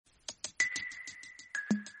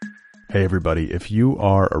Hey everybody, if you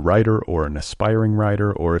are a writer or an aspiring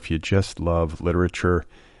writer, or if you just love literature,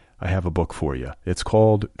 I have a book for you. It's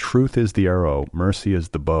called Truth is the Arrow, Mercy is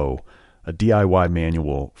the Bow, a DIY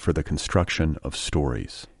manual for the construction of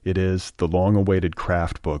stories. It is the long-awaited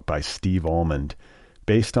craft book by Steve Almond,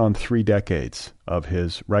 based on 3 decades of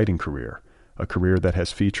his writing career, a career that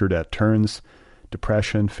has featured at turns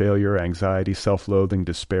depression, failure, anxiety, self-loathing,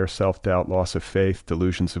 despair, self-doubt, loss of faith,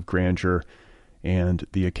 delusions of grandeur, and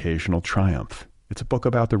the occasional triumph. It's a book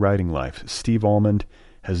about the writing life. Steve Almond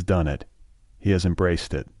has done it. He has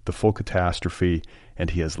embraced it, the full catastrophe, and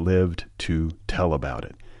he has lived to tell about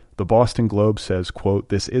it. The Boston Globe says, quote,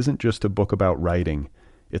 "This isn't just a book about writing,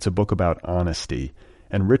 it's a book about honesty."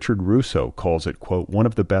 And Richard Russo calls it, quote, "one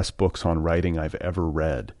of the best books on writing I've ever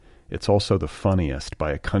read. It's also the funniest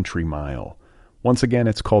by a country mile." Once again,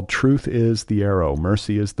 it's called Truth is the Arrow,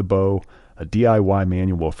 Mercy is the Bow, a DIY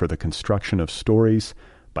manual for the construction of stories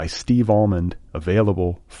by Steve Almond,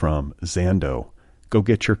 available from Zando. Go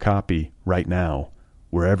get your copy right now,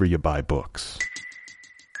 wherever you buy books.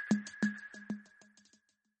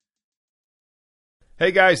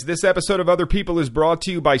 Hey guys, this episode of Other People is brought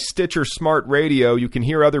to you by Stitcher Smart Radio. You can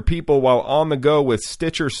hear other people while on the go with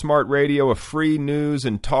Stitcher Smart Radio, a free news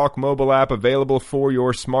and talk mobile app available for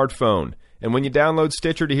your smartphone. And when you download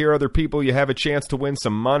Stitcher to hear other people, you have a chance to win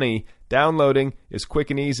some money. Downloading is quick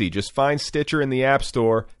and easy. Just find Stitcher in the App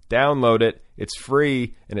Store, download it, it's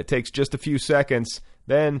free, and it takes just a few seconds.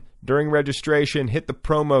 Then, during registration, hit the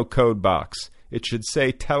promo code box. It should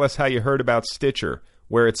say, "Tell us how you heard about Stitcher."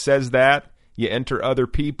 Where it says that, you enter Other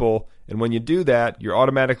People, and when you do that, you're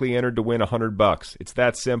automatically entered to win $100. It's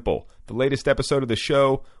that simple. The latest episode of the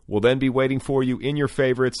show will then be waiting for you in your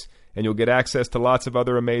favorites, and you'll get access to lots of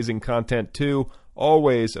other amazing content too,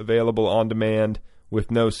 always available on demand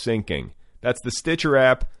with no syncing. That's the Stitcher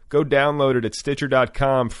app. Go download it at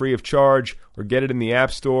Stitcher.com free of charge, or get it in the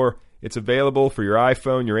App Store. It's available for your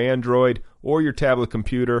iPhone, your Android, or your tablet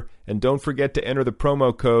computer. And don't forget to enter the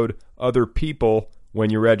promo code OTHERPEOPLE when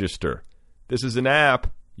you register. This is an app.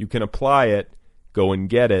 You can apply it. Go and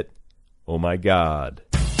get it. Oh my God.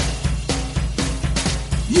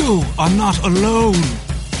 You are not alone.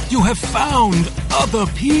 You have found other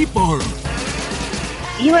people.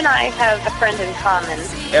 You and I have a friend in common.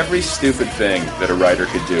 Every stupid thing that a writer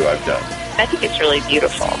could do, I've done. I think it's really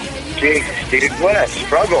beautiful. Jesus, dude, what a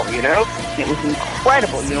struggle, you know? It was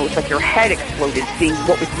incredible. You know, it's like your head exploded seeing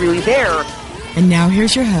what was really there. And now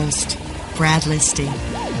here's your host, Brad Listy.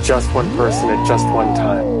 Just one person at just one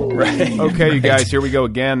time. Right. Okay, you guys, here we go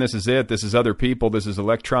again. This is it. This is Other People. This is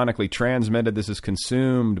electronically transmitted. This is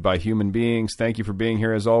consumed by human beings. Thank you for being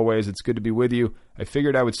here as always. It's good to be with you. I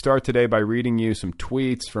figured I would start today by reading you some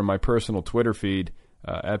tweets from my personal Twitter feed,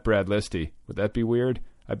 at Brad Listy. Would that be weird?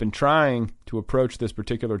 I've been trying to approach this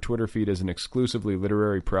particular Twitter feed as an exclusively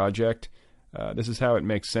literary project. This is how it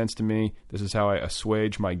makes sense to me. This is how I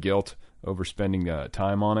assuage my guilt over spending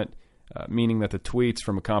time on it. Meaning that the tweets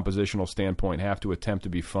from a compositional standpoint have to attempt to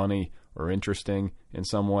be funny or interesting in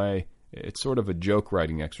some way. It's sort of a joke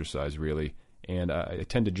writing exercise, really, and I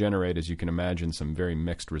tend to generate, as you can imagine, some very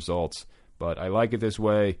mixed results. But I like it this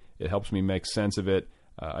way. It helps me make sense of it.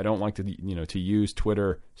 I don't like to use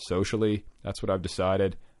Twitter socially. That's what I've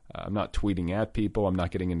decided. I'm not tweeting at people. I'm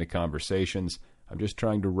not getting into conversations. I'm just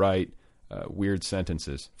trying to write weird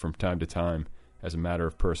sentences from time to time as a matter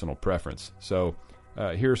of personal preference. So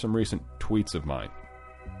here are some recent tweets of mine.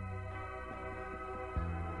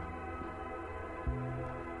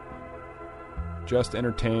 Just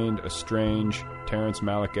entertained a strange Terrence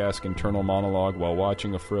Malick-esque internal monologue while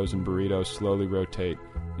watching a frozen burrito slowly rotate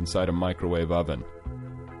inside a microwave oven.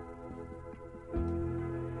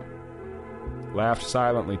 Laughed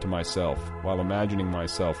silently to myself while imagining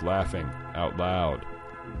myself laughing out loud.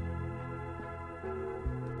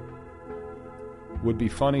 Would be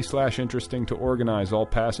funny/interesting to organize all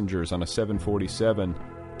passengers on a 747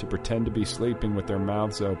 to pretend to be sleeping with their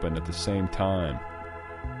mouths open at the same time.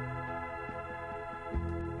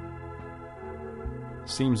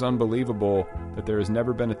 Seems unbelievable that there has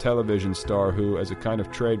never been a television star who, as a kind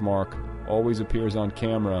of trademark, always appears on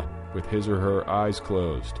camera with his or her eyes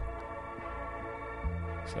closed.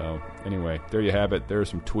 So, anyway, there you have it. There are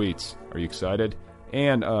some tweets. Are you excited?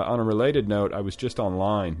 And on a related note, I was just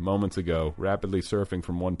online moments ago, rapidly surfing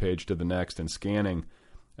from one page to the next and scanning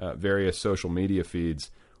various social media feeds,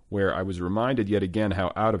 where I was reminded yet again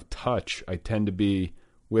how out of touch I tend to be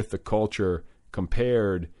with the culture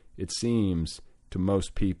compared, it seems, to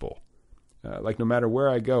most people. Like no matter where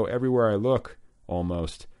I go, everywhere I look,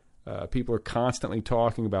 almost, people are constantly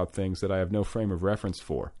talking about things that I have no frame of reference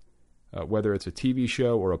for. Whether it's a TV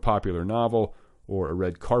show or a popular novel or a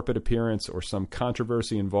red carpet appearance or some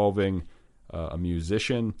controversy involving a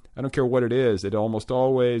musician. I don't care what it is. It almost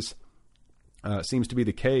always seems to be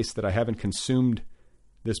the case that I haven't consumed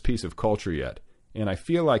this piece of culture yet. And I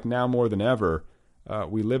feel like now more than ever,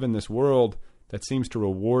 we live in this world that seems to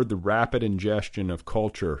reward the rapid ingestion of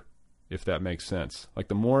culture, if that makes sense. Like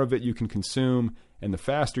the more of it you can consume and the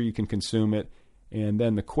faster you can consume it, and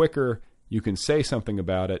then the quicker you can say something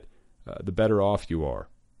about it, the better off you are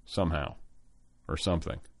somehow or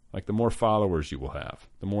something. Like the more followers you will have,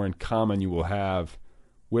 the more in common you will have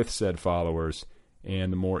with said followers,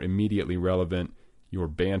 and the more immediately relevant your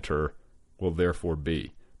banter will therefore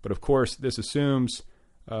be. But of course, this assumes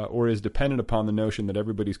or is dependent upon the notion that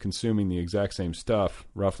everybody's consuming the exact same stuff,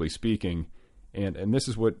 roughly speaking. And this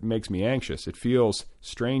is what makes me anxious. It feels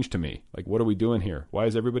strange to me. Like, what are we doing here? Why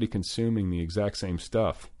is everybody consuming the exact same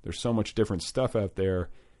stuff? There's so much different stuff out there,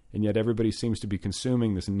 and yet everybody seems to be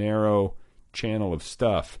consuming this narrow channel of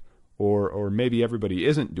stuff. Or maybe everybody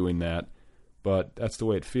isn't doing that, but that's the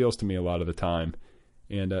way it feels to me a lot of the time.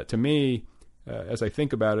 And to me, as I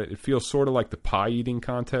think about it, it feels sort of like the pie eating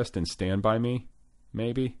contest in Stand By Me,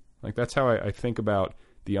 maybe. Like that's how I think about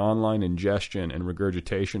the online ingestion and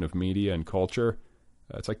regurgitation of media and culture.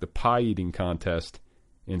 It's like the pie eating contest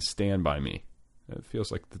in Stand By Me. It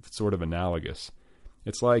feels like it's sort of analogous.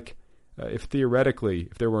 It's like if there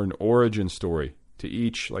were an origin story to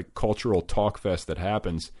each like cultural talk fest that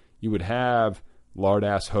happens, you would have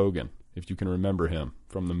Lard-ass Hogan, if you can remember him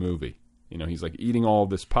from the movie. You know, he's like eating all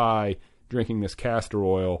of this pie, drinking this castor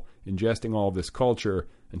oil, ingesting all of this culture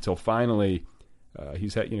until finally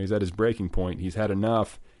he's at his breaking point. He's had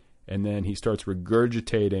enough, and then he starts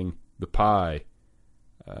regurgitating the pie.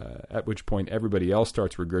 At which point everybody else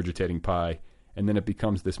starts regurgitating pie, and then it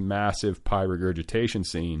becomes this massive pie regurgitation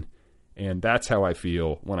scene. And that's how I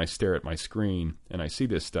feel when I stare at my screen and I see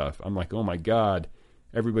this stuff. I'm like, oh my God,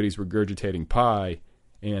 everybody's regurgitating pie,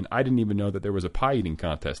 and I didn't even know that there was a pie eating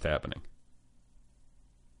contest happening.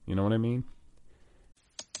 You know what I mean?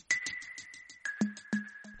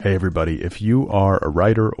 Hey everybody, if you are a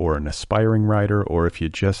writer or an aspiring writer, or if you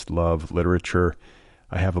just love literature,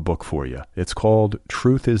 I have a book for you. It's called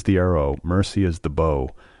Truth is the Arrow, Mercy is the Bow,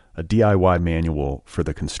 a DIY manual for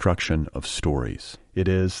the construction of stories. It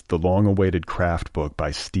is the long-awaited craft book by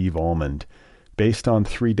Steve Almond, based on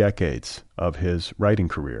 3 decades of his writing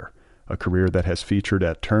career, a career that has featured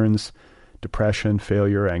at turns depression,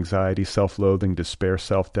 failure, anxiety, self-loathing, despair,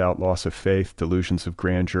 self-doubt, loss of faith, delusions of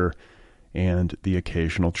grandeur, and the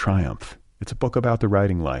occasional triumph. It's a book about the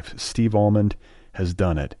writing life. Steve Almond has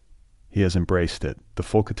done it. He has embraced it, the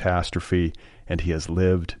full catastrophe, and he has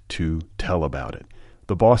lived to tell about it.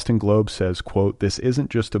 The Boston Globe says, quote, "This isn't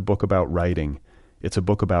just a book about writing, it's a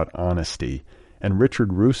book about honesty." And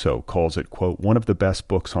Richard Russo calls it, quote, "one of the best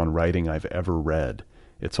books on writing I've ever read.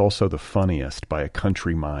 It's also the funniest by a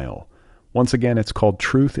country mile." Once again, it's called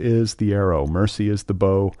Truth is the Arrow, Mercy is the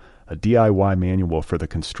Bow, a DIY manual for the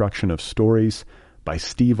construction of stories by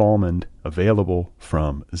Steve Almond, available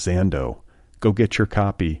from Zando. Go get your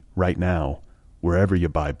copy right now, wherever you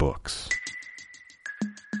buy books.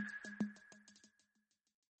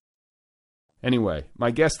 Anyway,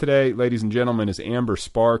 my guest today, ladies and gentlemen, is Amber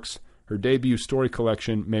Sparks. Her debut story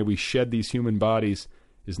collection, May We Shed These Human Bodies,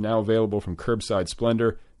 is now available from Curbside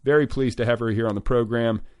Splendor. Very pleased to have her here on the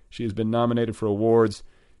program. She has been nominated for awards.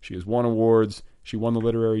 She has won awards. She won the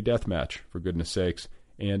Literary Deathmatch, for goodness sakes.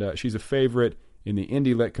 And she's a favorite in the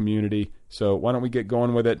indie lit community. So why don't we get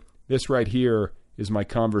going with it? This right here is my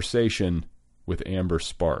conversation with Amber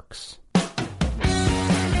Sparks.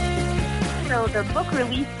 So the book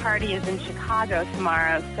release party is in Chicago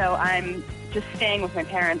tomorrow, so I'm just staying with my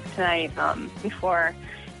parents tonight before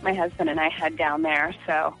my husband and I head down there.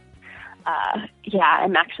 So,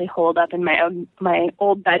 I'm actually holed up in my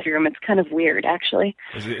old bedroom. It's kind of weird, actually.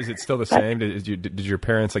 Is it still the same? Did your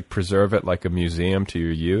parents preserve it like a museum to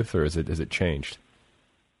your youth, or has it changed?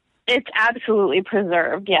 It's absolutely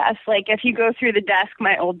preserved, yes. Like if you go through the desk,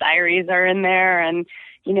 my old diaries are in there, and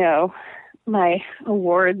my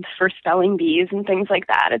awards for spelling bees and things like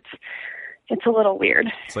that. It's a little weird.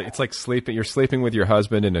 It's like sleeping. You're sleeping with your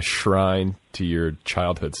husband in a shrine to your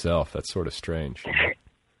childhood self. That's sort of strange.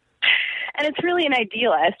 And it's really an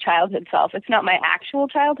idealized childhood self. It's not my actual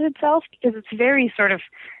childhood self because it's very sort of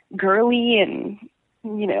girly and,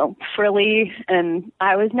 frilly. And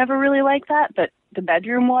I was never really like that, but the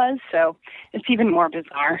bedroom was, so it's even more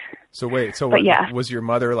bizarre. So wait, was your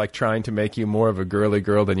mother trying to make you more of a girly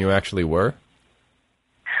girl than you actually were?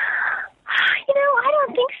 I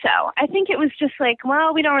don't think so. I think it was just like,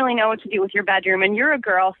 well, we don't really know what to do with your bedroom, and you're a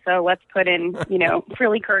girl, so let's put in,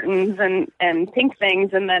 frilly curtains and pink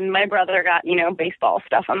things, and then my brother got, baseball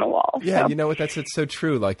stuff on the wall. Yeah, so. you know what? It's so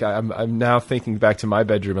true. Like I'm now thinking back to my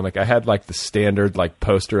bedroom, and like I had like the standard like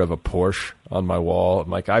poster of a Porsche on my wall. I'm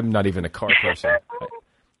like, I'm not even a car person.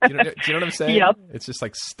 Do you know what I'm saying? Yep. It's just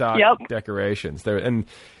like stock decorations there, and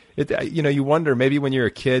you wonder maybe when you're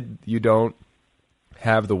a kid you don't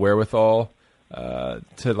have the wherewithal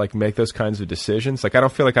to like make those kinds of decisions. Like I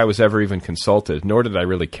don't feel like I was ever even consulted, nor did I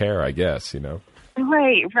really care. I guess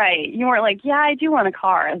Right. You weren't like, yeah, I do want a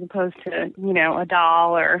car, as opposed to a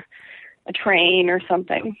doll or a train or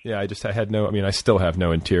something. Yeah, I still have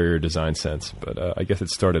no interior design sense, but I guess it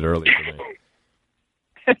started early for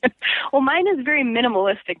me. Well, mine is very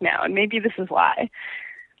minimalistic now, and maybe this is why.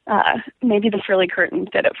 Maybe the frilly curtains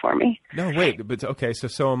did it for me. No, wait, but okay,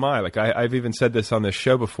 so am I. Like I've even said this on this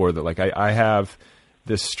show before that like I have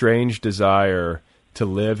this strange desire to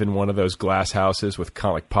live in one of those glass houses with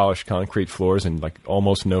like polished concrete floors and like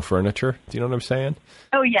almost no furniture. Do you know what I'm saying?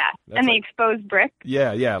 Oh yeah, and the exposed brick.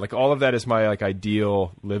 Yeah. Like all of that is my like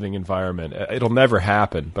ideal living environment. It'll never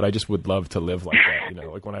happen, but I just would love to live like that.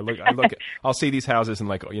 Like when I look, I'll see these houses in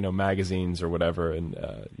like magazines or whatever, and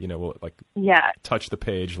we'll like touch the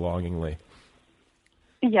page longingly.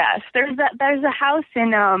 Yes, there's a house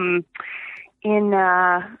in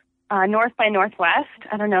North by Northwest.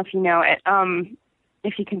 I don't know if you know it.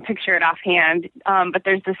 If you can picture it offhand. But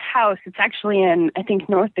there's this house. It's actually in, I think,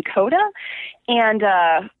 North Dakota. And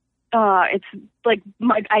it's like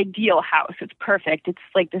my ideal house. It's perfect. It's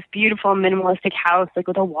like this beautiful minimalistic house, like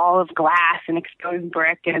with a wall of glass and exposed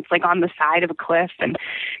brick. And it's like on the side of a cliff. And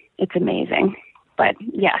it's amazing. But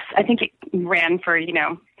yes, I think it ran for,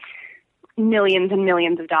 millions and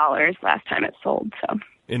millions of dollars last time it sold. So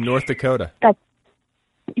in North Dakota.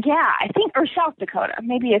 Yeah, I think, or South Dakota.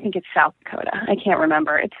 Maybe I think it's South Dakota. I can't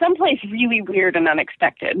remember. It's someplace really weird and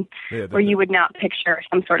unexpected where you would not picture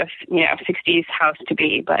some sort of, 60s house to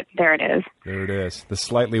be, but there it is. There it is. The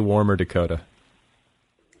slightly warmer Dakota.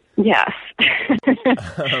 Yes.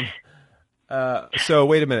 So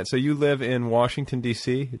wait a minute. So you live in Washington,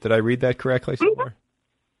 D.C.? Did I read that correctly somewhere?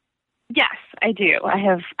 Yes, I do. I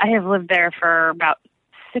have lived there for about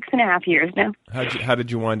 6.5 years now. How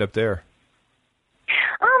did you wind up there?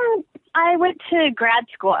 I went to grad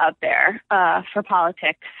school out there for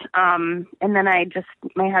politics, and then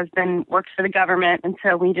my husband worked for the government, and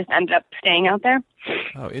so we just ended up staying out there.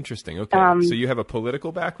 Oh, interesting. Okay, so you have a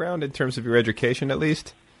political background in terms of your education, at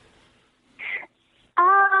least?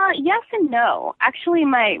 Yes and no. Actually,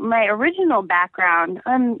 my original background,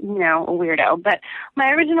 I'm a weirdo, but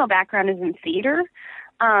my original background is in theater,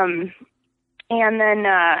 and then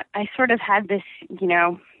I sort of had this,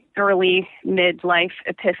 early midlife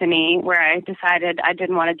epiphany where I decided I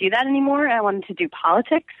didn't want to do that anymore. I wanted to do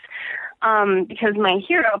politics because my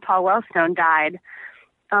hero, Paul Wellstone, died.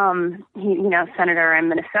 He, senator in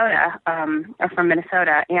Minnesota, or from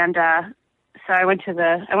Minnesota, and so I went to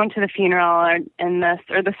the funeral and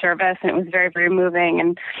the service, and it was very, very moving.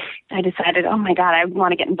 And I decided, oh my God, I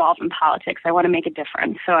want to get involved in politics. I want to make a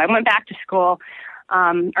difference. So I went back to school,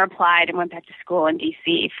 or applied and went back to school in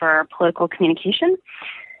D.C. for political communication.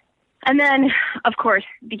 And then, of course,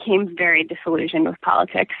 became very disillusioned with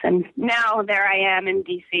politics. And now there I am in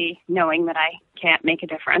D.C. knowing that I can't make a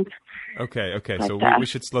difference. Okay. But, so we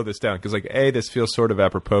should slow this down because, like, A, this feels sort of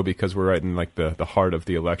apropos because we're right in, like, the heart of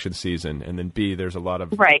the election season. And then, B, there's a lot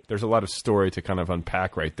of story to kind of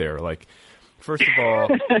unpack right there. Like, first of all,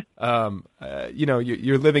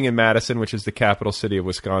 you're living in Madison, which is the capital city of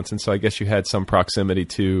Wisconsin. So I guess you had some proximity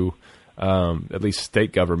to at least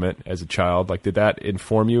state government as a child. Like, did that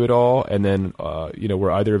inform you at all? And then,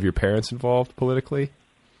 were either of your parents involved politically?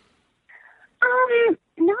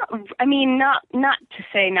 Not to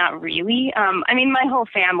say not really. My whole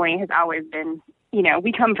family has always been,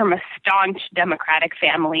 we come from a staunch Democratic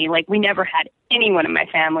family. Like, we never had anyone in my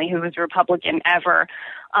family who was Republican ever.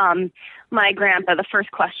 My grandpa, the first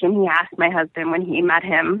question he asked my husband when he met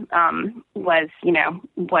him was,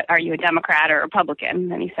 what, are you a Democrat or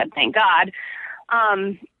Republican? And he said, thank God.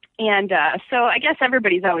 So I guess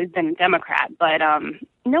everybody's always been a Democrat, but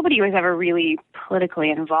nobody was ever really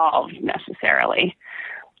politically involved necessarily.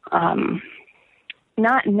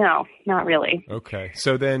 Not really. Okay.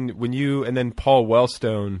 So then and then Paul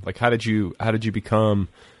Wellstone, like, how did you become,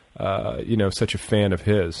 such a fan of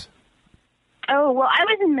his? Oh, well, I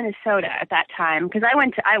was in Minnesota at that time because so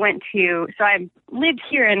I lived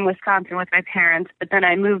here in Wisconsin with my parents, but then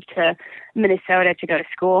I moved to Minnesota to go to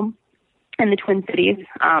school in the Twin Cities.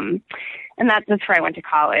 And and that's where I went to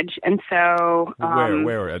college. And so,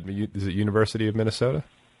 where is it? University of Minnesota?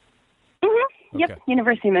 Mm-hmm. Yep, Okay.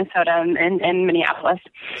 University of Minnesota in Minneapolis.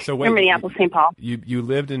 So wait, or Minneapolis, St. Paul. You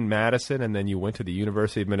lived in Madison and then you went to the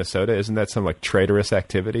University of Minnesota. Isn't that some like traitorous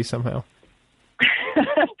activity somehow?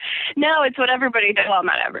 No, it's what everybody does. Well,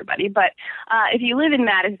 not everybody, but if you live in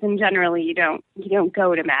Madison, generally you don't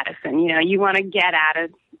go to Madison. You know, you want to get out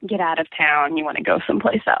of town. You want to go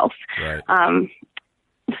someplace else. Right.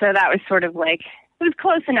 So that was sort of like, it was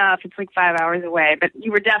close enough. It's like 5 hours away, but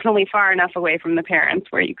you were definitely far enough away from the parents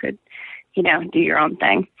where you could, you know, do your own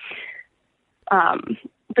thing.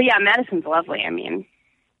 But yeah, Madison's lovely. I mean,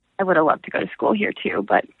 I would have loved to go to school here too,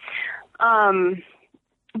 but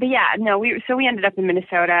yeah, no, we ended up in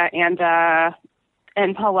Minnesota, and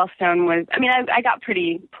Paul Wellstone was, I mean, I got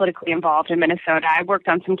pretty politically involved in Minnesota. I worked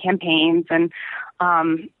on some campaigns and,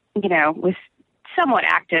 you know, was somewhat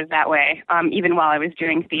active that way, even while I was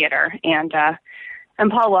doing theater. And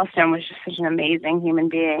Paul Wellstone was just such an amazing human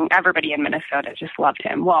being. Everybody in Minnesota just loved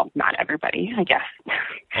him. Well, not everybody, I guess.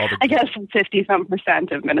 I guess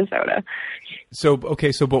 50-some% of Minnesota. So,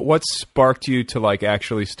 okay, but what sparked you to like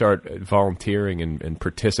actually start volunteering and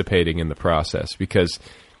participating in the process? Because,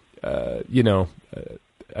 you know,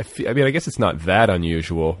 I guess it's not that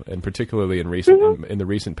unusual, and particularly in the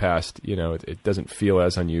recent past, you know, it doesn't feel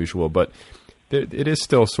as unusual, but it is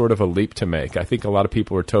still sort of a leap to make. I think a lot of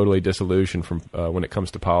people are totally disillusioned from when it comes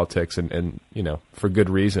to politics, and you know, for good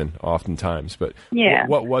reason, oftentimes. But yeah.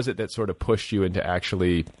 What was it that sort of pushed you into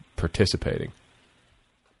actually participating?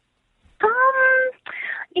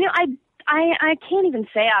 You know, I can't even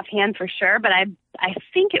say offhand for sure, but I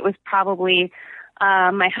think it was probably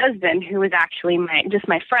my husband, who was actually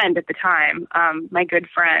my friend at the time, my good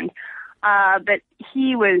friend. But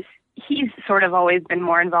he's sort of always been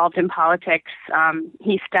more involved in politics.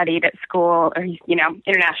 He studied at school, or, you know,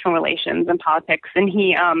 international relations and politics, and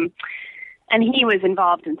he was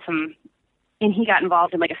involved in he got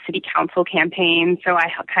involved in like a city council campaign. So I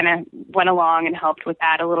kind of went along and helped with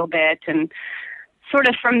that a little bit, and sort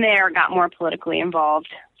of from there got more politically involved.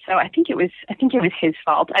 So I think it was his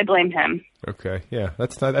fault. I blame him. Okay, yeah,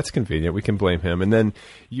 that's convenient. We can blame him. And then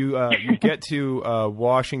you get to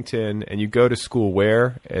Washington, and you go to school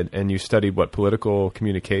where, and you studied what, political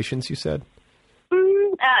communications? You said.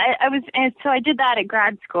 I did that at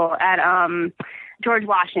grad school at George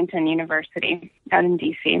Washington University out in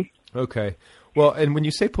D.C. Okay, well, and when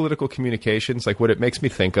you say political communications, like what it makes me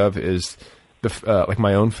think of is like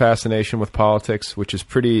my own fascination with politics, which is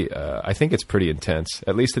pretty, I think it's pretty intense,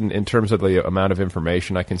 at least in terms of the amount of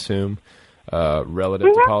information I consume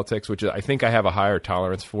relative to politics, which I think I have a higher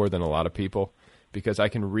tolerance for than a lot of people, because I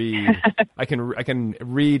can read, I can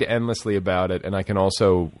read endlessly about it, and I can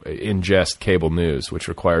also ingest cable news, which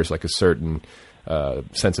requires like a certain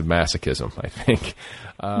sense of masochism, I think.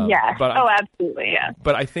 Yeah. Absolutely. Yeah.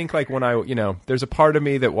 But I think like when there's a part of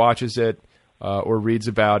me that watches it, or reads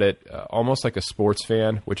about it almost like a sports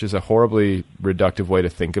fan, which is a horribly reductive way to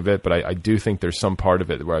think of it. But I do think there's some part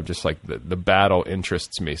of it where I'm just like the battle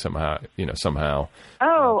interests me somehow.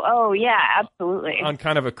 Oh, yeah, absolutely. On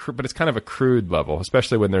kind of but it's kind of a crude level,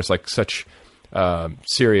 especially when there's like such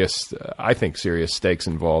serious stakes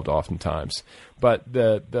involved oftentimes. But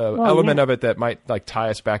the element of it that might like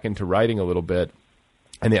tie us back into writing a little bit,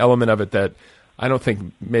 and the element of it that I don't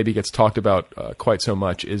think maybe gets talked about quite so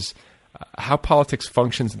much is how politics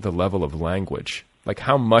functions at the level of language. Like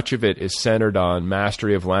how much of it is centered on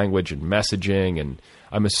mastery of language and messaging. And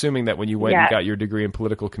I'm assuming that when you went and got your degree in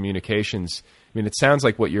political communications, I mean, it sounds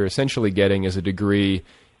like what you're essentially getting is a degree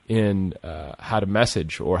in how to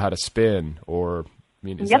message or how to spin, or, I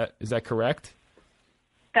mean, is that correct?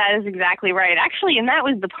 That is exactly right. Actually, and that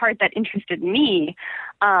was the part that interested me,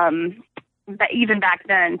 that even back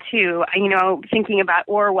then too, you know, thinking about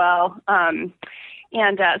Orwell,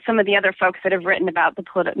 and some of the other folks that have written about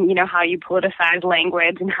how you politicize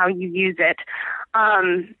language and how you use it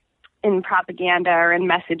in propaganda or in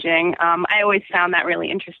messaging. I always found that really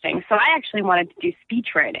interesting. So I actually wanted to do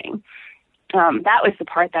speech writing. That was the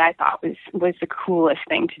part that I thought was the coolest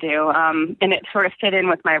thing to do, and it sort of fit in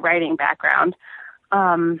with my writing background.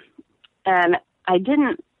 And I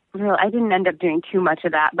didn't end up doing too much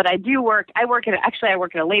of that, but I work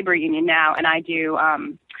at a labor union now, and I do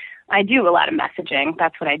a lot of messaging.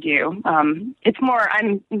 That's what I do. It's more,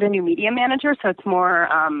 I'm the new media manager, so it's more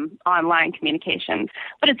online communications,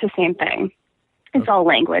 but it's the same thing. It's all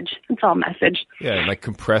language. It's all message. Yeah, and like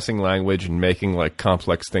compressing language and making like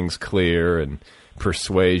complex things clear, and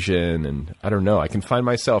persuasion, and I don't know. I can find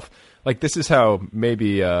myself, like, this is how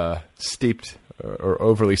maybe steeped or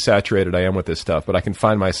overly saturated I am with this stuff, but I can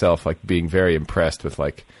find myself like being very impressed with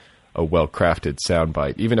like a well-crafted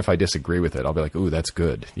soundbite. Even if I disagree with it, I'll be like, ooh, that's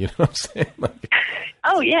good. You know what I'm saying? Like,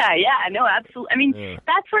 oh, yeah, no, absolutely. I mean,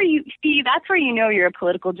 that's where you know you're a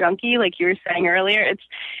political junkie, like you were saying earlier. It's,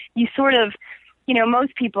 you sort of, you know,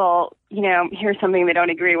 most people, you know, hear something they don't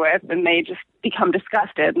agree with and they just become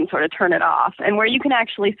disgusted and sort of turn it off. And where you can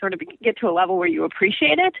actually sort of get to a level where you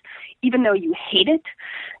appreciate it, even though you hate it,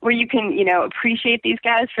 where you can, you know, appreciate these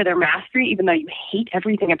guys for their mastery, even though you hate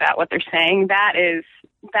everything about what they're saying,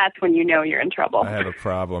 that's when you know you're in trouble. I have a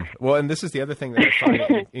problem. Well, and this is the other thing that I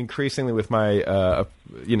find increasingly with my,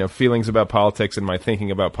 you know, feelings about politics and my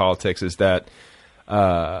thinking about politics is that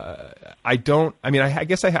I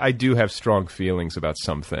guess I do have strong feelings about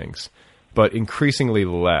some things, but increasingly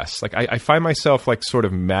less. Like I find myself like sort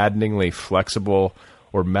of maddeningly flexible,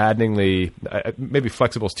 or maddeningly, maybe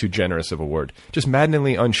flexible is too generous of a word, just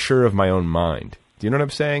maddeningly unsure of my own mind. Do you know what I'm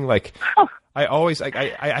saying? Like, I always,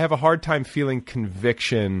 I have a hard time feeling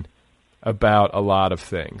conviction about a lot of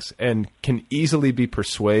things, and can easily be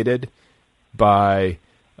persuaded by,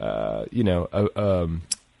 you know,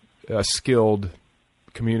 a skilled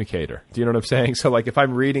communicator. Do you know what I'm saying? So like if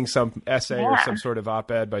I'm reading some essay or some sort of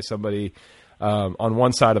op-ed by somebody on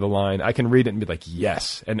one side of the line, I can read it and be like,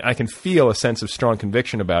 yes. And I can feel a sense of strong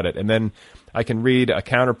conviction about it. And then I can read a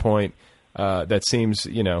counterpoint that seems,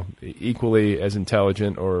 you know, equally as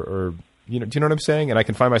intelligent or you know, do you know what I'm saying? And I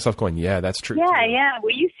can find myself going, yeah, that's true. Yeah, too. yeah.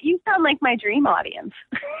 Well, you sound like my dream audience.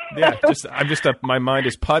 Yeah, my mind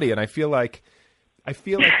is putty, and I feel like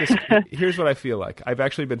this. Here's what I feel like. I've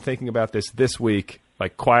actually been thinking about this week,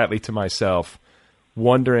 like quietly to myself,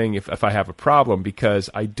 wondering if I have a problem, because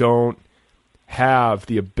I don't have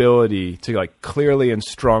the ability to like clearly and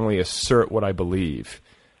strongly assert what I believe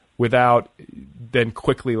without then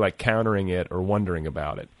quickly like countering it or wondering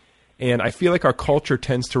about it. And I feel like our culture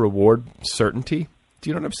tends to reward certainty. Do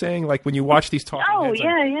you know what I'm saying? Like when you watch these talking heads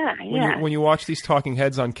when you watch these talking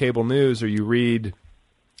heads on cable news, or you read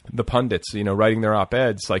the pundits, you know, writing their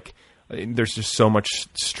op-eds, like there's just so much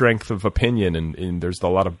strength of opinion, and there's a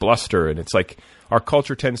lot of bluster, and it's like our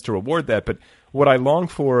culture tends to reward that. But what I long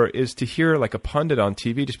for is to hear like a pundit on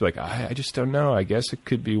TV just be like, I just don't know. I guess it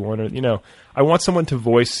could be one, or, you know, I want someone to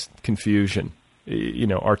voice confusion, you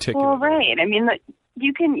know, articulate. Well, right. I mean,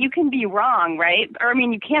 you can be wrong, right? Or I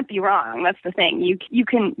mean, you can't be wrong. That's the thing. You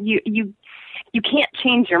can't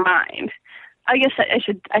change your mind. I guess I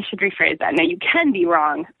should rephrase that. No, you can be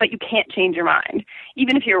wrong, but you can't change your mind.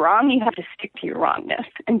 Even if you're wrong, you have to stick to your wrongness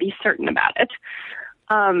and be certain about it.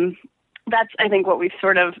 That's, I think, what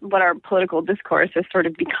our political discourse has sort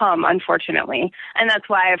of become, unfortunately. And that's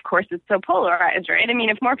why, of course, it's so polarized, right? I mean,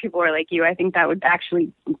 if more people were like you, I think that would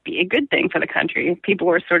actually be a good thing for the country. If people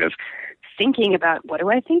were sort of thinking about, what do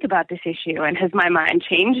I think about this issue? And has my mind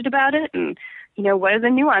changed about it? And, you know, what are the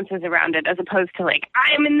nuances around it, as opposed to like,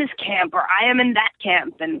 I am in this camp or I am in that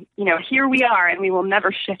camp, and, you know, here we are and we will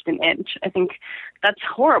never shift an inch. I think that's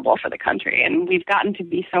horrible for the country, and we've gotten to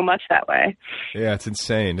be so much that way. Yeah, it's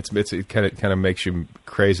insane. It kind of makes you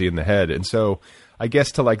crazy in the head. And so I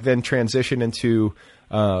guess to like then transition into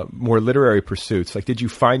more literary pursuits, like did you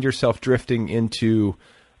find yourself drifting into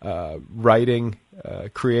writing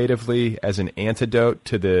creatively as an antidote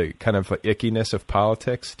to the kind of like ickiness of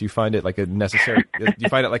politics? Do you find it like a necessary? Do you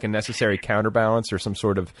find it like a necessary counterbalance or some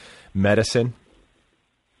sort of medicine?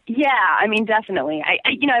 Yeah, I mean, definitely.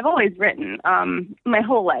 I've always written my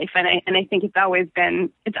whole life, and I think it's always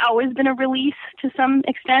been a release to some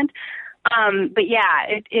extent. But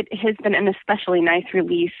yeah, it has been an especially nice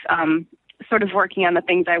release. Sort of working on the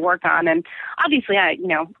things I work on, and obviously, I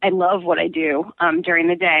love what I do during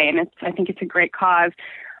the day, and I think it's a great cause.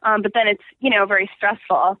 But then it's very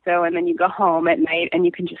stressful also, and then you go home at night and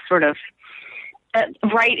you can just sort of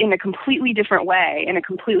write in a completely different way, in a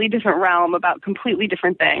completely different realm about completely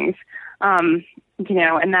different things. And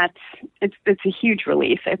it's a huge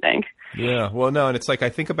release, I think. Yeah, well, no, and it's like I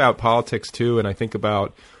think about politics too, and I think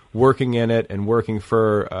about working in it and working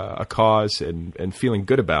for a cause and feeling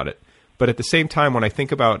good about it. But at the same time, when I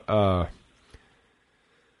think about, I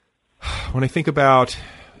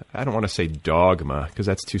don't want to say dogma because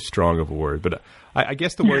that's too strong of a word, but I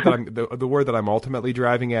guess the word that the word that I'm ultimately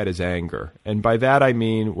driving at is anger, and by that I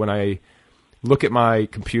mean when I look at my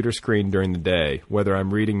computer screen during the day, whether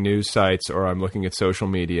I'm reading news sites or I'm looking at social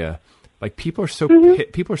media, like people are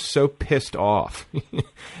so pissed off.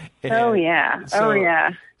 Oh yeah.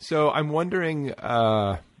 So I'm wondering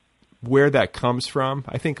where that comes from.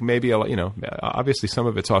 I think maybe, obviously some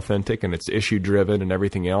of it's authentic and it's issue driven and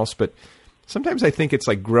everything else, but sometimes I think it's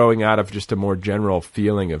like growing out of just a more general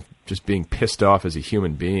feeling of just being pissed off as a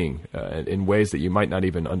human being in ways that you might not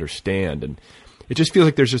even understand. And it just feels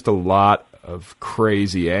like there's just a lot of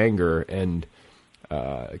crazy anger and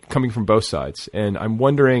coming from both sides. And I'm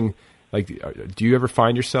wondering, like, do you ever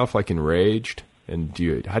find yourself like enraged? And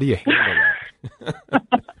how do you handle that?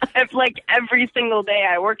 I've like every single day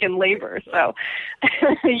I work in labor, so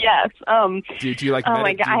yes. Do you like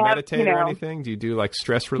meditate or anything? Do you do like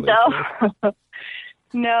stress relief? No,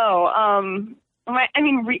 no.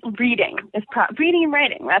 Reading is reading and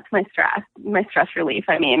writing. That's my stress relief.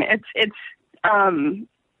 I mean, it's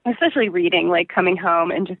especially reading, like coming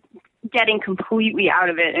home and just getting completely out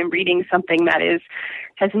of it and reading something that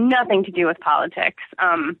has nothing to do with politics.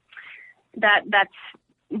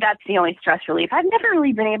 That's the only stress relief. I've never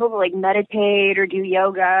really been able to like meditate or do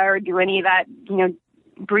yoga or do any of that,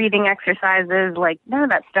 breathing exercises. Like none of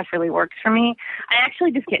that stuff really works for me. I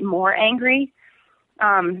actually just get more angry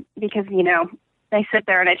because, I sit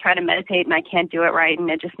there and I try to meditate and I can't do it right and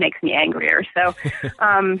it just makes me angrier. So,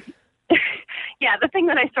 yeah, the thing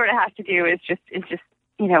that I sort of have to do is just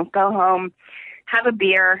go home, have a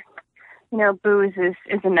beer. Booze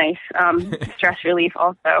is a nice stress relief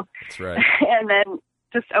also. That's right. And then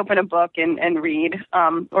just open a book and read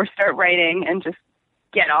or start writing and just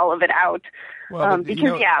get all of it out. Well,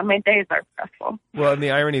 because, my days are stressful. Well, and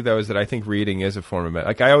the irony, though, is that I think reading is a form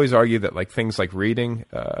of I always argue that like things like reading,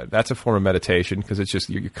 that's a form of meditation because it's just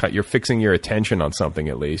you're fixing your attention on something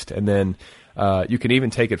at least. And then you can even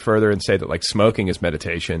take it further and say that like smoking is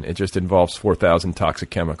meditation. It just involves 4,000 toxic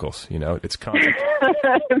chemicals. It's constant.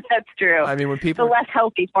 That's true. I mean, when people the less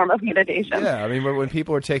healthy form of meditation. Yeah, I mean, when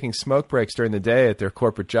people are taking smoke breaks during the day at their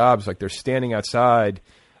corporate jobs, like they're standing outside,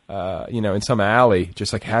 in some alley,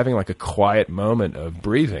 just like having like a quiet moment of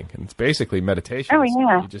breathing, and it's basically meditation. Oh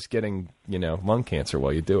yeah, you're just getting lung cancer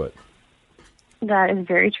while you do it. That is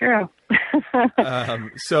very true.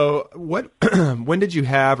 So what? When did you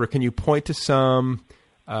have, or can you point to some,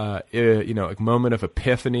 a moment of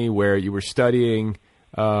epiphany where you were studying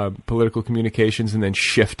political communications and then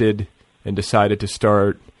shifted and decided to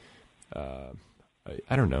start?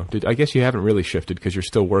 I don't know. I guess you haven't really shifted because you're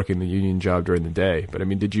still working the union job during the day. But I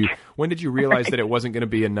mean, when did you realize that it wasn't going to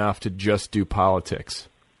be enough to just do politics?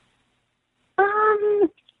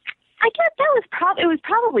 I guess it was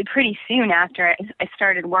probably pretty soon after I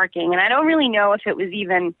started working, and I don't really know if it was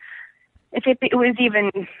even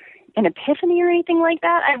an epiphany or anything like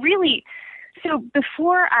that. So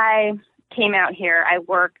before I came out here, I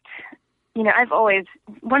worked.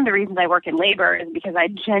 One of the reasons I work in labor is because I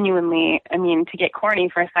genuinely, to get corny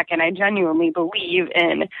for a second, I genuinely believe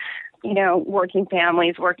in, working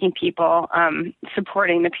families, working people,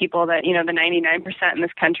 supporting the people that, the 99% in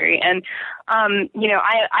this country. And,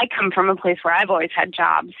 I come from a place where I've always had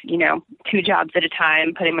jobs, 2 jobs at a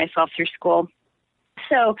time, putting myself through school.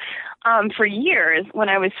 So for years, when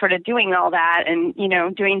I was sort of doing all that and,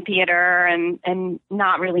 doing theater and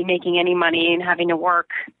not really making any money and having to work,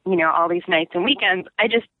 all these nights and weekends, I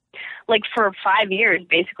just, like for 5 years,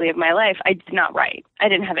 basically, of my life, I did not write. I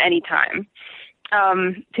didn't have any time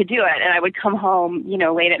to do it. And I would come home,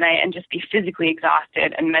 late at night and just be physically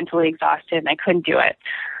exhausted and mentally exhausted, and I couldn't do it.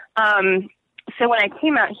 So when I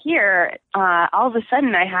came out here, all of a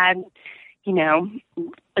sudden I had,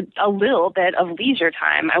 a little bit of leisure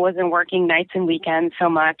time. I wasn't working nights and weekends so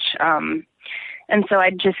much. And so I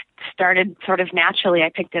just started sort of naturally, I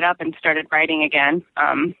picked it up and started writing again.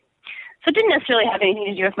 So it didn't necessarily have anything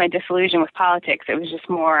to do with my disillusion with politics. It was just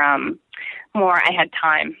more I had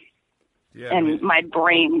time. Yeah, and my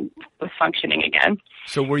brain was functioning again.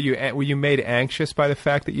 So were you made anxious by the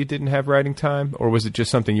fact that you didn't have writing time, or was it just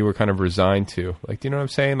something you were kind of resigned to? Like, do you know what I'm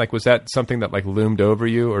saying? Like, was that something that like loomed over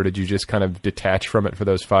you, or did you just kind of detach from it for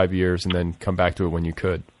those 5 years and then come back to it when you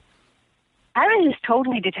could? I was just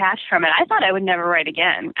totally detached from it. I thought I would never write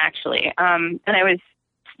again, actually. And I was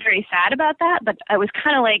very sad about that, but I was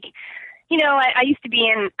kind of like, I used to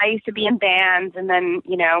be in bands, and then,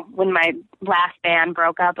 when my last band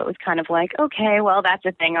broke up, it was kind of like, okay, well, that's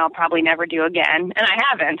a thing I'll probably never do again, and I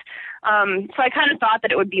haven't. So I kind of thought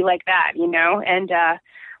that it would be like that, and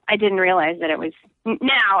I didn't realize that it was.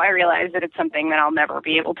 Now I realize that it's something that I'll never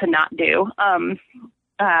be able to not do.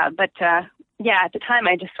 But at the time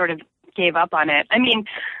I just sort of gave up on it. I mean,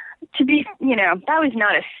 to be, it was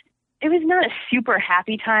not a super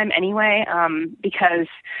happy time anyway, because.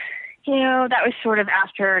 That was sort of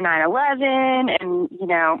after 9/11, and,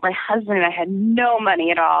 my husband and I had no money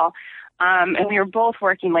at all, and we were both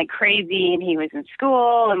working like crazy, and he was in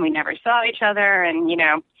school, and we never saw each other, and,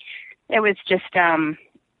 it was just,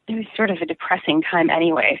 it was sort of a depressing time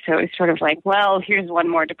anyway. So it was sort of like, well, here's one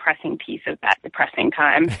more depressing piece of that depressing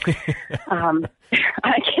time.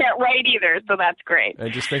 I can't write either, so that's great.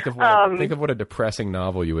 And just think of what a depressing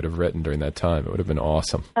novel you would have written during that time. It would have been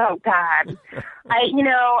awesome. Oh God,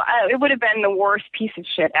 it would have been the worst piece of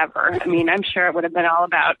shit ever. I mean, I'm sure it would have been all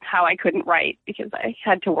about how I couldn't write because I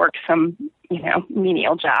had to work some,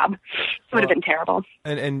 menial job. It would have been terrible.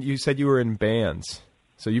 And you said you were in bands.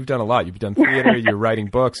 So you've done a lot. You've done theater, you're writing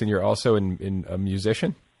books, and you're also in a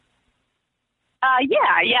musician? Yeah,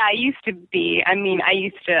 I used to be. I mean, I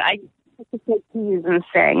used to play keys and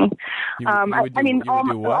sing. All my bands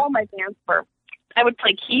were, I would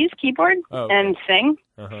play keys, keyboard, and sing.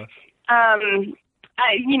 Uh-huh. I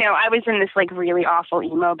was in this like really awful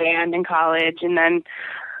emo band in college, and then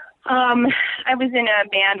I was in a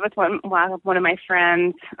band with one of my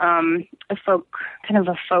friends, a folk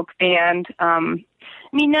band.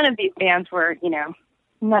 I mean, none of these bands were, we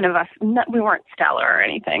weren't stellar or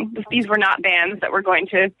anything. These were not bands that were going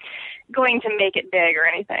to make it big or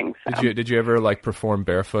anything. So. Did you ever like perform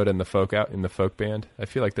barefoot in the folk band? I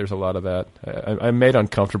feel like there's a lot of that. I'm made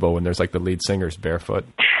uncomfortable when there's like the lead singer's barefoot.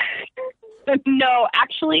 No,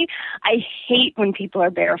 actually, I hate when people are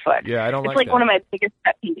barefoot. Yeah, I don't like that. It's like one of my biggest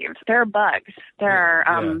pet peeves. There are bugs. There are,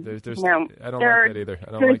 I don't like that either.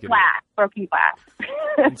 I don't like it. Broken glass.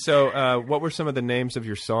 And so, what were some of the names of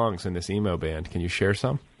your songs in this emo band? Can you share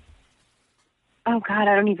some? Oh God,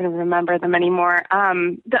 I don't even remember them anymore. I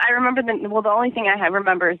remember the only thing I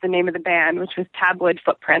remember is the name of the band, which was Tabloid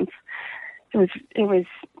Footprints. It was.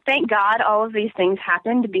 Thank God, all of these things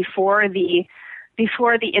happened before the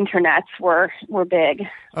internets were big.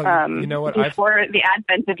 You know what? Before the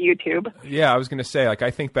advent of YouTube. Yeah, I was going to say, like,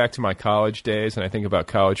 I think back to my college days, and I think about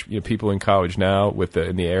college, people in college now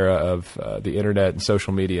in the era of the internet and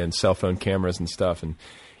social media and cell phone cameras and stuff. And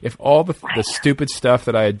if all the stupid stuff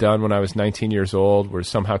that I had done when I was 19 years old were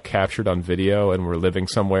somehow captured on video and were living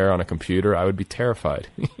somewhere on a computer, I would be terrified.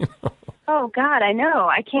 Oh God, I know.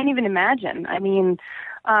 I can't even imagine. I mean.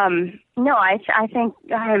 No, I think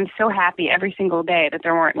I am so happy every single day that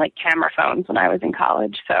there weren't like camera phones when I was in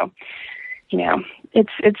college. So, I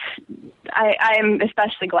am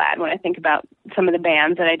especially glad when I think about some of the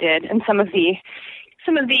bands that I did and some of the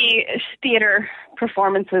theater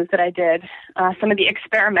performances that I did, some of the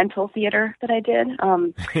experimental theater that I did,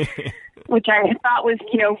 which I thought was,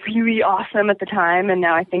 really awesome at the time. And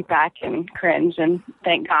now I think back and cringe, and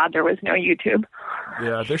thank God there was no YouTube.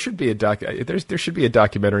 Yeah, there should be there should be a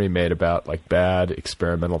documentary made about like bad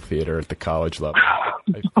experimental theater at the college level.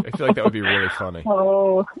 I feel like that would be really funny.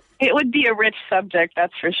 Oh, it would be a rich subject,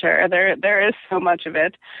 that's for sure. There is so much of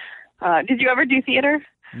it. Did you ever do theater?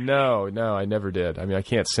 No, I never did. I mean, I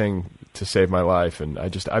can't sing to save my life, and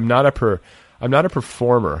I'm not a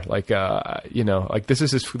performer. Like, like this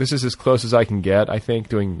is as close as I can get. I think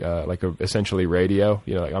doing essentially radio.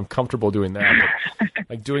 Like I'm comfortable doing that. But,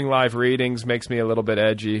 like doing live readings makes me a little bit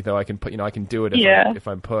edgy, though I can do it if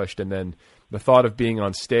I'm pushed. And then the thought of being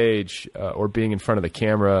on stage or being in front of the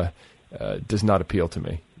camera does not appeal to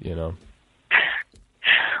me. Well,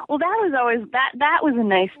 that was always that was a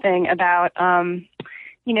nice thing about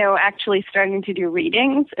actually starting to do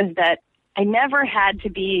readings, is that I never had to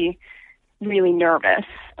be really nervous,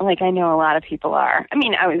 like I know a lot of people are. I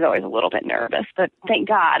mean, I was always a little bit nervous, but thank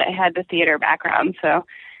God I had the theater background, so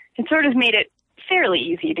it sort of made it fairly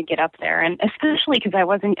easy to get up there, and especially because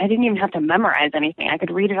I didn't even have to memorize anything. I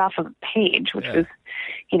could read it off of a page, which was,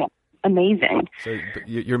 amazing. So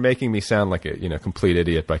you're making me sound like a complete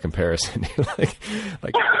idiot by comparison. like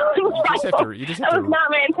you just have that was not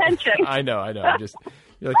my intention. I know.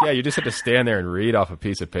 You're like, you just have to stand there and read off a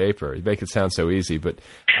piece of paper. You make it sound so easy, but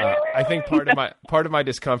I think part of my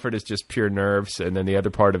discomfort is just pure nerves, and then the other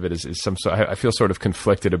part of it is I feel sort of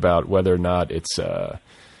conflicted about whether or not it's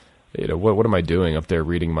what am I doing up there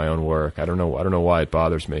reading my own work? I don't know why it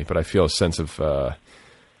bothers me, but I feel a sense of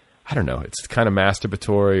I don't know. It's kind of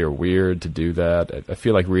masturbatory or weird to do that. I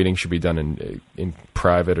feel like reading should be done in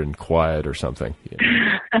private and quiet or something.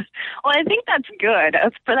 Well, I think that's good.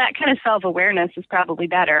 For that kind of self-awareness is probably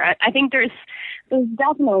better. I think there's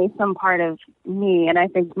definitely some part of me, and I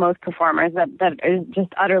think most performers that is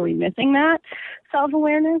just utterly missing that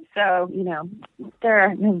self-awareness. So, there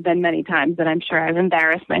have been many times that I'm sure I've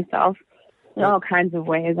embarrassed myself in all kinds of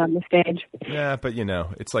ways on the stage. Yeah, but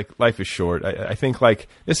it's like life is short. I think like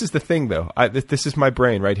this is the thing though. This is my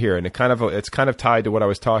brain right here, and it's kind of tied to what I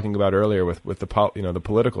was talking about earlier with the the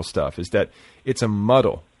political stuff. Is that it's a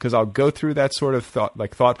muddle, because I'll go through that sort of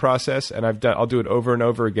thought process, and I'll do it over and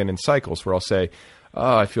over again in cycles where I'll say,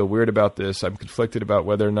 oh, I feel weird about this. I'm conflicted about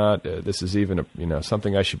whether or not this is even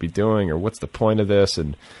something I should be doing, or what's the point of this,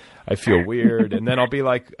 and I feel weird. And then I'll be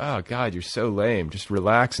like, oh God, you're so lame. Just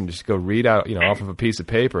relax and just go read out, off of a piece of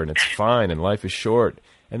paper, and it's fine, and life is short.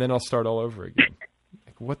 And then I'll start all over again.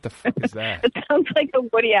 Like, what the fuck is that? It sounds like a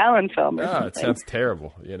Woody Allen film. Oh, it sounds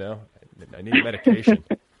terrible. I need medication.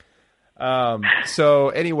 So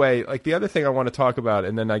anyway, like the other thing I want to talk about,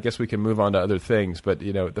 and then I guess we can move on to other things, but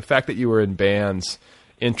the fact that you were in bands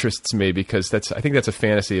interests me, because I think that's a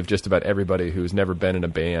fantasy of just about everybody who's never been in a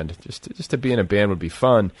band. Just to be in a band would be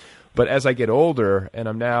fun. But as I get older, and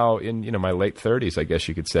I'm now in my late 30s, I guess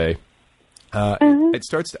you could say, I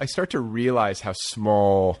start to realize how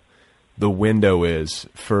small the window is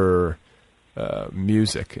for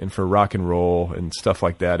music and for rock and roll and stuff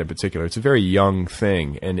like that in particular. It's a very young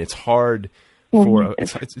thing, and it's hard for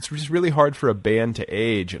it's just really hard for a band to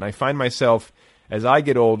age. And I find myself, as I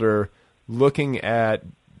get older, looking at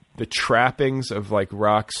the trappings of like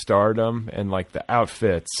rock stardom and like the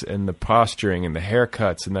outfits and the posturing and the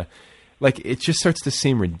haircuts and it just starts to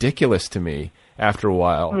seem ridiculous to me after a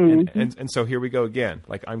while. And so here we go again.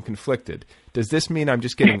 Like, I'm conflicted. Does this mean I'm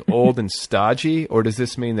just getting old and stodgy, or does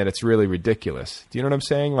this mean that it's really ridiculous? Do you know what I'm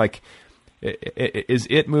saying? Like, is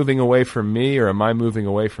it moving away from me, or am I moving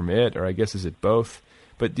away from it? Or I guess, is it both?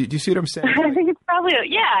 But do you see what I'm saying? I think it's probably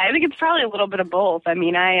a little bit of both. I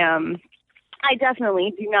mean, I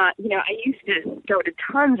definitely do not, I used to go to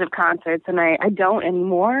tons of concerts, and I don't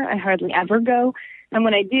anymore. I hardly ever go. And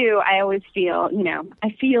when I do, I always feel,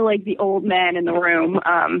 I feel like the old man in the room,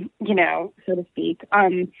 so to speak.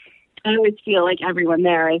 I always feel like everyone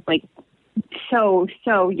there is like so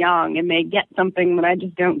young, and they get something that I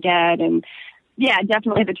just don't get. And yeah,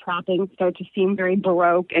 definitely the trappings start to seem very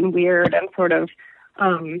Baroque and weird and sort of,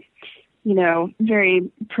 very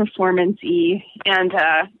performance-y. And,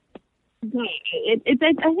 I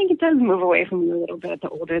think it does move away from you a little bit the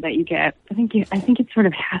older that you get. I think it sort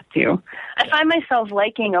of has to. I find myself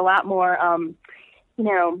liking a lot more,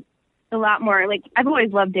 like, I've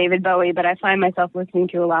always loved David Bowie, but I find myself listening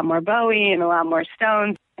to a lot more Bowie and a lot more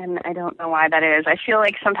Stones, and I don't know why that is. I feel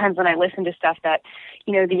like sometimes when I listen to stuff that,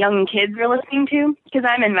 the young kids are listening to, because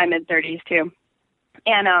I'm in my mid-30s too,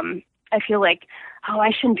 and I feel like, oh,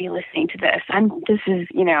 I shouldn't be listening to this. I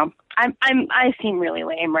seem really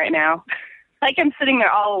lame right now. Like, I'm sitting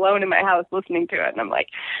there all alone in my house listening to it, and I'm like,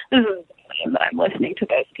 this is lame that I'm listening to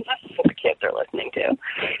this, because that's what the kids are listening to.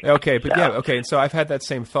 Okay, but okay, and so I've had that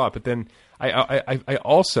same thought, but then I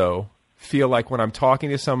also feel like when I'm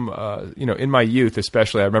talking to some, in my youth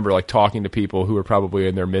especially, I remember like talking to people who were probably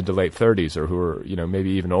in their mid to late 30s, or who were,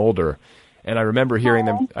 maybe even older. And I remember hearing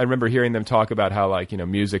them talk about how, like,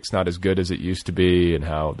 music's not as good as it used to be, and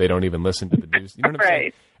how they don't even listen to the news. You know what I'm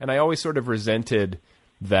saying? And I always sort of resented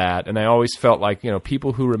that, and I always felt like,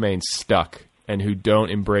 people who remain stuck and who don't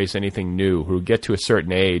embrace anything new, who get to a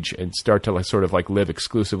certain age and start to sort of like live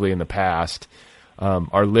exclusively in the past,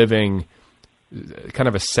 are living kind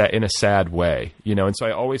of in a sad way, And so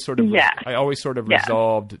I always sort of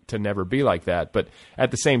resolved to never be like that. But at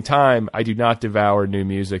the same time, I do not devour new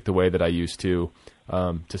music the way that I used to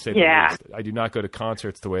say the least. I do not go to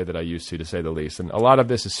concerts the way that I used to say the least. And a lot of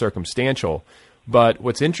this is circumstantial. But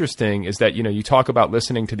what's interesting is that, you talk about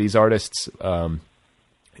listening to these artists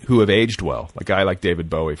who have aged well, a guy like David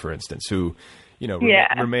Bowie, for instance, who,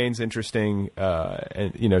 remains interesting,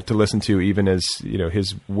 and, to listen to, even as,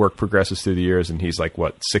 his work progresses through the years, and he's like,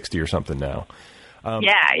 60 or something now.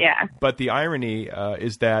 Yeah. But the irony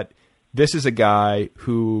is that this is a guy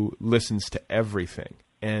who listens to everything.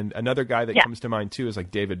 And another guy that comes to mind too is like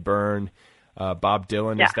David Byrne. Bob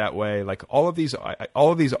Dylan is that way. Like all of these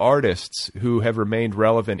artists who have remained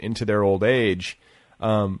relevant into their old age.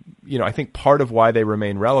 I think part of why they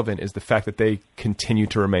remain relevant is the fact that they continue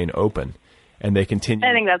to remain open, and they continue.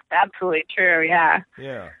 I think that's absolutely true. Yeah.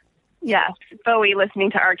 Yeah. Yes, Bowie listening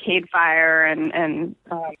to Arcade Fire and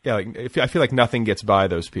I feel like nothing gets by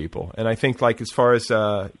those people, and I think like as far as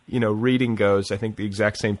reading goes, I think the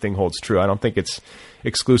exact same thing holds true. I don't think it's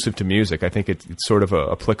exclusive to music. I think it's sort of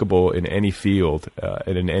applicable in any field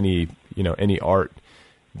and in any art.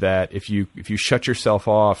 That if you shut yourself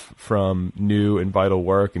off from new and vital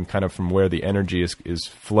work and kind of from where the energy is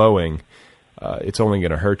flowing, it's only going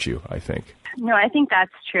to hurt you, I think. No, I think that's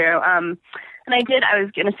true. And I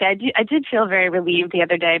did feel very relieved the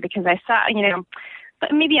other day, because I saw,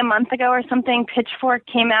 maybe a month ago or something, Pitchfork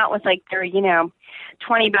came out with like their, 20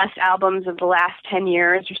 best albums of the last 10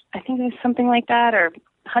 years. Or I think it was something like that, or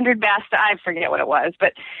 100 best. I forget what it was.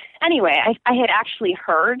 But anyway, I had actually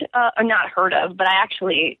heard, or not heard of, but I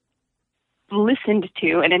actually listened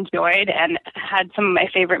to and enjoyed and had some of my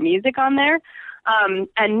favorite music on there.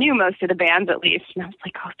 and knew most of the bands at least. And I was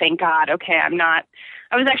like, oh, thank God. Okay,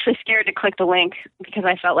 I was actually scared to click the link because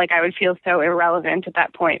I felt like I would feel so irrelevant at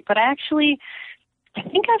that point. But I think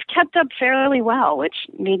I've kept up fairly well, which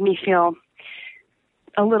made me feel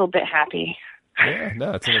a little bit happy. Yeah,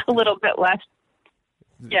 no, it's a little bit less.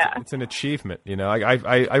 Yeah, it's an achievement.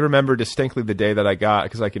 I remember distinctly the day that I got,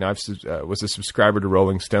 because I was a subscriber to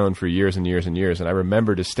Rolling Stone for years and years and years, and I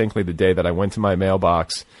remember distinctly the day that I went to my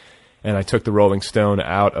mailbox and I took the Rolling Stone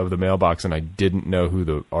out of the mailbox and I didn't know who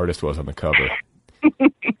the artist was on the cover.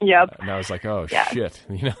 Yep. And I was like, oh shit,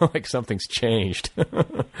 like something's changed.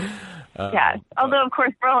 Yeah. Although, of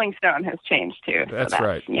course, Rolling Stone has changed too. That's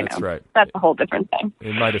right. That's right. That's a whole different thing.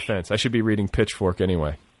 In my defense, I should be reading Pitchfork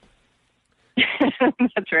anyway.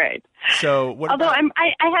 That's right. So, what? Although I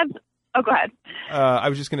have. Oh, go ahead. I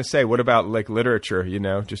was just going to say, what about like literature?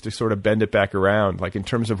 Just to sort of bend it back around, like in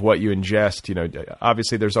terms of what you ingest.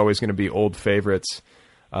 Obviously, there's always going to be old favorites,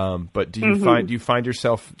 but do you find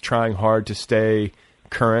yourself trying hard to stay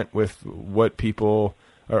current with what people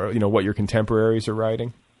or what your contemporaries are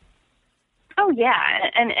writing? Oh yeah,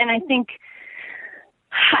 and I think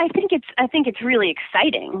it's really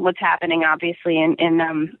exciting what's happening, obviously,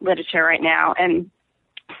 in literature right now. And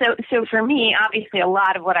so for me, obviously, a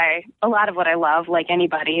lot of what I love, like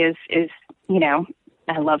anybody, is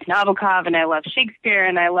I love Nabokov and I love Shakespeare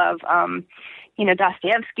and I love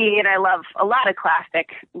Dostoevsky, and I love a lot of classic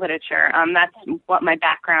literature. That's what my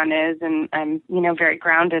background is, and I'm very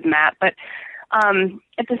grounded in that. But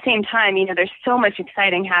at the same time, there's so much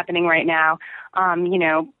exciting happening right now.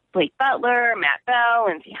 Blake Butler, Matt Bell,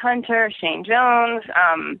 Lindsay Hunter, Shane Jones,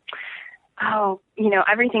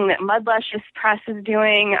 everything that Mudluscious Press is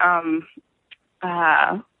doing.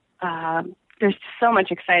 There's so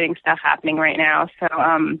much exciting stuff happening right now. So,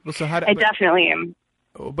 I definitely am.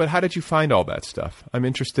 But how did you find all that stuff? I'm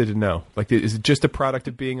interested to know. Like, is it just a product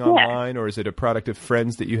of being online, or is it a product of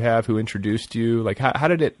friends that you have who introduced you? Like, how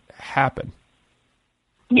did it happen?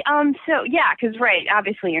 Because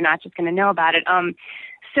obviously you're not just going to know about it. I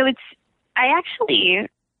actually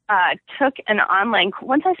took an online,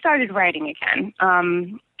 once I started writing again,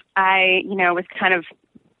 I was kind of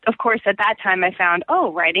course, at that time I found,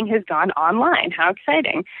 writing has gone online. How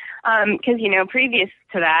exciting. Because, previous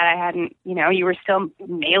to that, I hadn't, you were still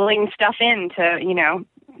mailing stuff in to,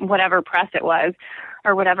 whatever press it was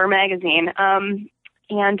or whatever magazine.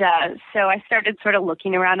 So I started sort of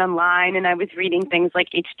looking around online, and I was reading things like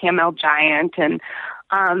HTML Giant and,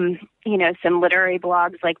 some literary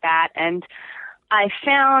blogs like that. And I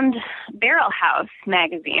found Barrel House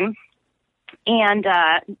magazine, and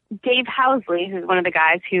Dave Housley, who's one of the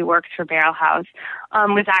guys who works for Barrel House,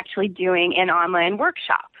 was actually doing an online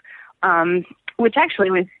workshop, which actually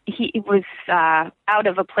was out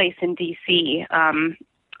of a place in D.C.,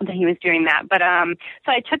 that he was doing that. But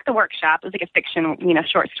so I took the workshop. It was like a fiction,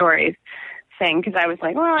 short stories thing, because I was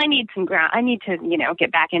like, well, I need some ground. I need to,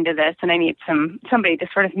 get back into this, and I need somebody to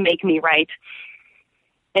sort of make me write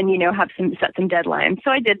and, have set some deadlines.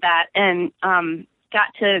 So I did that, and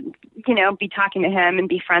got to, be talking to him and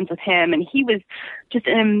be friends with him. And he was just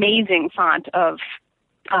an amazing font of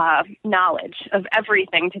knowledge of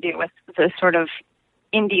everything to do with the sort of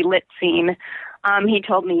indie lit scene. He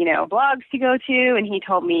told me, blogs to go to, and he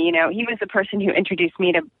told me, he was the person who introduced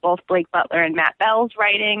me to both Blake Butler and Matt Bell's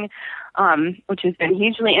writing, which has been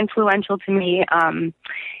hugely influential to me.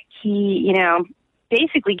 He,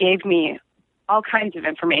 basically gave me all kinds of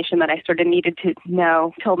information that I sort of needed to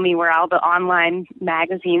know, told me where all the online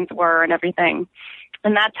magazines were and everything.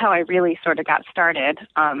 And that's how I really sort of got started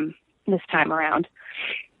this time around.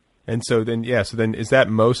 And so then is that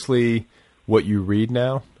mostly what you read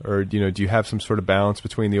now? Or, do you have some sort of balance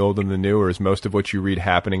between the old and the new, or is most of what you read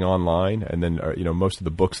happening online? And then, most of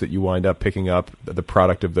the books that you wind up picking up, the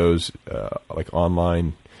product of those, like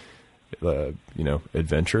online,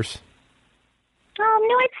 adventures?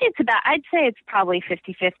 No, I'd say it's probably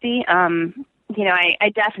 50-50. I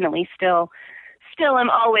definitely still am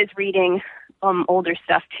always reading, older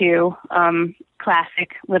stuff too,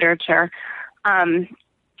 classic literature. And,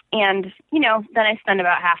 then I spend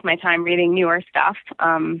about half my time reading newer stuff.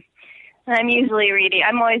 And I'm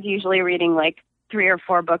always usually reading like 3 or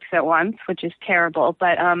 4 books at once, which is terrible.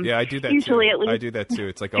 But yeah, I do that usually too. At least. I do that too.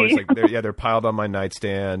 It's like always like they're piled on my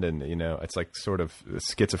nightstand, and it's like sort of a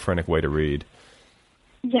schizophrenic way to read.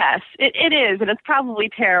 Yes, it is, and it's probably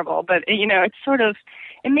terrible. But it's sort of,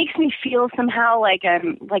 it makes me feel somehow like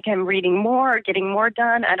I'm reading more or getting more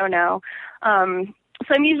done. I don't know.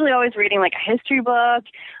 So I'm usually always reading like a history book,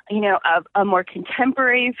 a more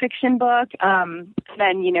contemporary fiction book,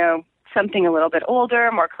 then, something a little bit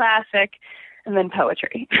older, more classic, and then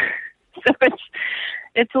poetry. So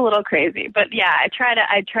it's a little crazy. But yeah,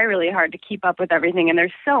 I try really hard to keep up with everything, and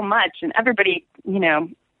there's so much, and everybody,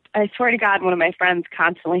 I swear to God, one of my friends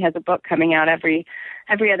constantly has a book coming out every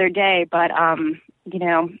other day, but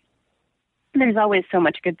there's always so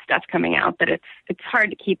much good stuff coming out that it's hard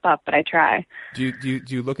to keep up, but I try. Do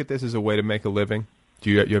you look at this as a way to make a living? Do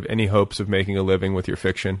you have any hopes of making a living with your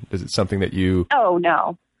fiction? Is it something that you... Oh,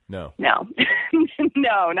 no. No.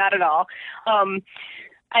 No, not at all.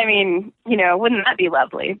 Wouldn't that be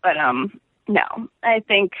lovely? But no, I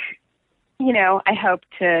think, I hope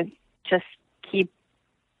to just keep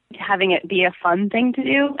having it be a fun thing to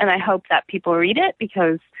do, and I hope that people read it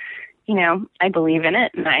because, I believe in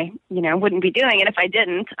it, and I, wouldn't be doing it if I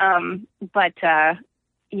didn't.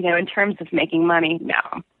 In terms of making money,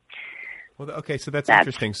 no. Well, okay, so that's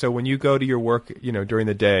interesting. So when you go to your work, during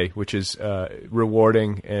the day, which is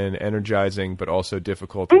rewarding and energizing, but also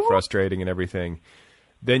difficult and frustrating and everything,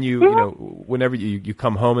 then whenever you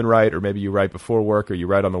come home and write, or maybe you write before work, or you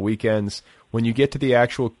write on the weekends, when you get to the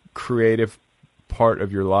actual creative part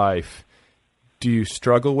of your life, do you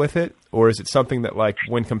struggle with it, or is it something that, like,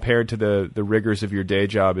 when compared to the rigors of your day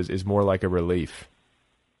job, is more like a relief?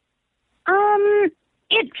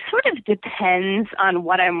 It sort of depends on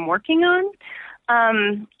what I'm working on.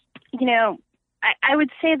 I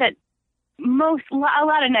would say that a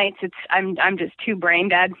lot of nights I'm just too brain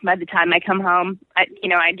dead by the time I come home. I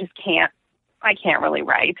can't really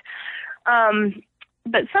write.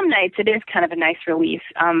 But some nights it is kind of a nice relief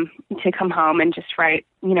to come home and just write,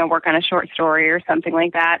 work on a short story or something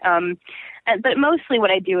like that. But mostly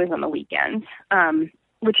what I do is on the weekends.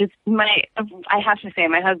 Which is I have to say,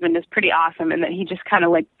 my husband is pretty awesome in that he just kind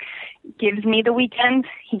of gives me the weekend.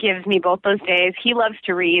 He gives me both those days. He loves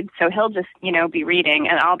to read, so he'll just, be reading,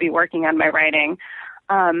 and I'll be working on my writing,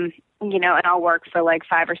 and I'll work for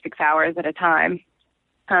 5 or 6 hours at a time.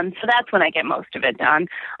 So that's when I get most of it done.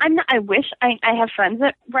 I wish I have friends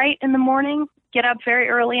that write in the morning, get up very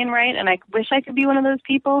early and write, and I wish I could be one of those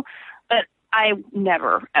people, but I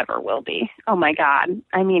never, ever will be. Oh, my God.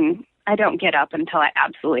 I don't get up until I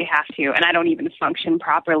absolutely have to, and I don't even function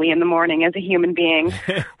properly in the morning as a human being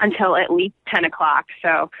until at least 10 o'clock.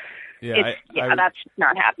 So, that's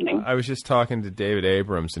not happening. I was just talking to David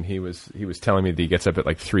Abrams, and he was telling me that he gets up at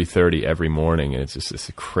 3:30 every morning, and it's just this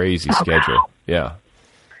crazy schedule. Wow. Yeah.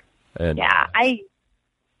 And, I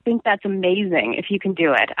think that's amazing if you can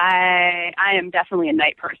do it. I am definitely a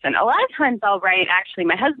night person. A lot of times I'll write, actually,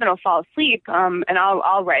 my husband will fall asleep, and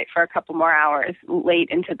I'll write for a couple more hours late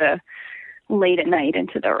at night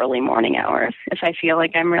into the early morning hours if I feel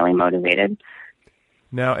like I'm really motivated.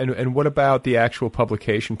 Now, and what about the actual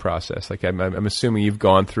publication process? I'm assuming you've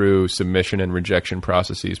gone through submission and rejection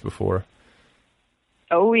processes before.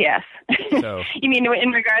 Oh, yes. So, you mean in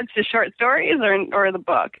regards to short stories or the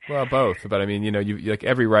book? Well, both. But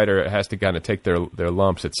every writer has to kind of take their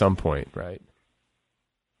lumps at some point, right?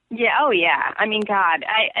 Yeah. Oh, yeah. God,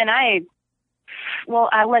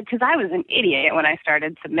 because I was an idiot when I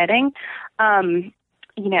started submitting. I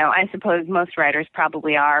suppose most writers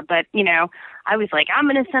probably are, but, I was like, I'm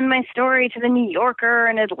going to send my story to the New Yorker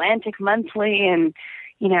and Atlantic Monthly and,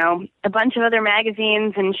 a bunch of other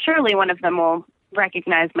magazines, and surely one of them will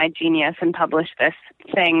recognize my genius and publish this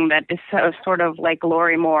thing that is sort of like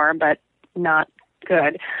Lori Moore, but not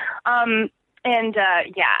good. That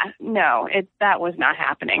was not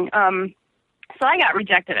happening. So I got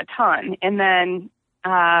rejected a ton. And then,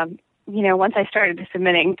 once I started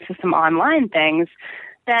submitting to some online things,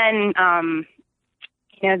 then I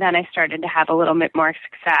started to have a little bit more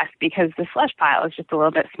success because the slush pile is just a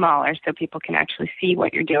little bit smaller, so people can actually see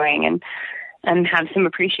what you're doing and have some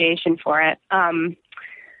appreciation for it.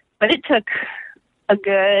 But it took a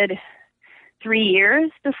good 3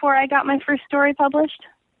 years before I got my first story published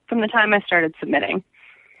from the time I started submitting.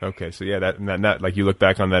 Okay, so that you look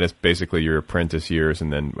back on that as basically your apprentice years,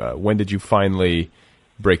 and then when did you finally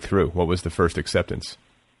break through? What was the first acceptance?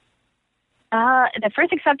 The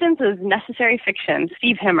first acceptance was Necessary Fiction.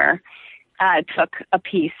 Steve Himmer took a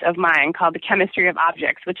piece of mine called The Chemistry of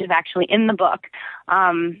Objects, which is actually in the book.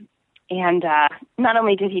 And not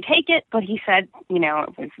only did he take it, but he said,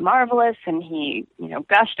 it was marvelous, and he,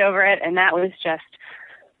 gushed over it, and that was just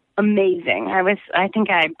amazing. I think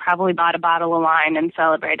I probably bought a bottle of wine and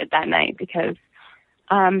celebrated that night because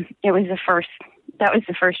it was the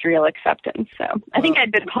first real acceptance. So I think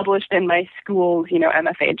I'd been published in my school's,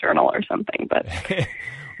 MFA journal or something, but.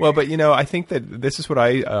 Well, but I think that this is what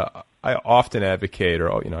I often advocate,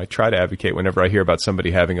 or I try to advocate whenever I hear about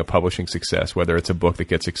somebody having a publishing success, whether it's a book that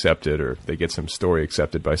gets accepted or they get some story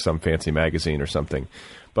accepted by some fancy magazine or something.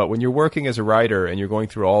 But when you're working as a writer and you're going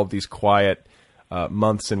through all of these quiet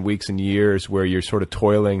months and weeks and years where you're sort of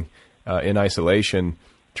toiling in isolation,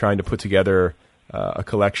 trying to put together a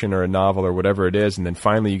collection or a novel or whatever it is, and then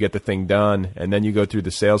finally you get the thing done, and then you go through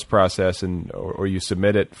the sales process or you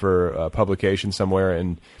submit it for publication somewhere,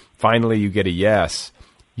 and finally you get a yes.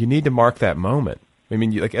 You need to mark that moment. I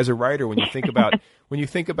mean, like as a writer, when you think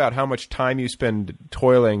about how much time you spend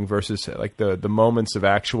toiling versus like the moments of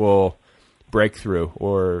actual breakthrough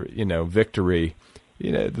or victory,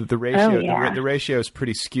 the ratio the ratio is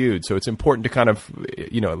pretty skewed. So it's important to kind of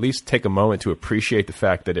at least take a moment to appreciate the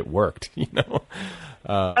fact that it worked. Exactly.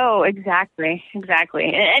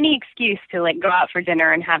 Any excuse to like go out for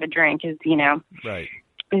dinner and have a drink is right.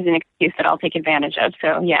 Is an excuse that I'll take advantage of.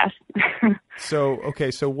 So yes. So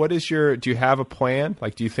what is do you have a plan?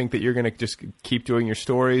 Like, do you think that you're going to just keep doing your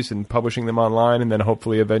stories and publishing them online and then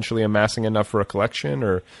hopefully eventually amassing enough for a collection,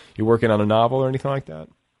 or you're working on a novel or anything like that?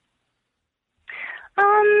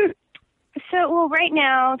 Right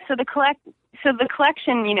now, the collection,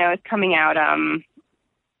 is coming out,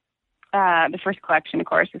 the first collection, of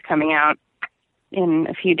course, is coming out in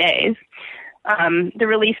a few days. The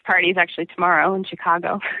release party is actually tomorrow in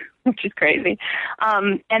Chicago, which is crazy.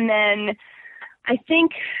 And then I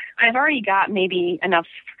think I've already got maybe enough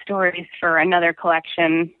stories for another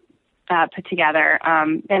collection put together,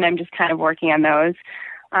 and I'm just kind of working on those.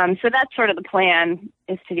 So that's sort of the plan,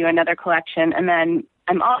 is to do another collection. And then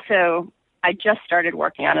I just started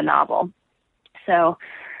working on a novel. So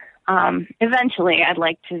eventually I'd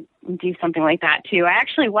like to do something like that too. I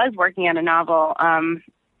actually was working on a novel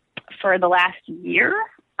for the last year,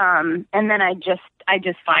 and then I just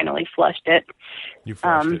finally flushed it. You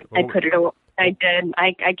flushed it. I put it away. I did.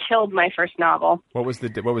 I killed my first novel. What was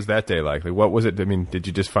that day like? What was it? I mean, did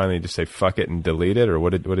you just finally just say fuck it and delete it, or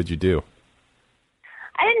what did you do?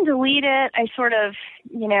 I didn't delete it. I sort of,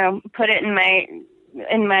 put it in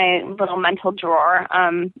my little mental drawer.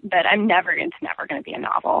 But it's never going to be a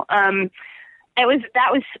novel.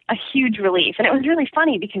 That was a huge relief. And it was really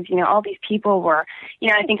funny because, all these people were,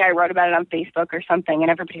 I think I wrote about it on Facebook or something,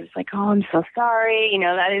 and everybody was like, oh, I'm so sorry.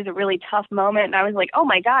 That is a really tough moment. And I was like, oh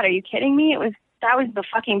my God, are you kidding me? That was the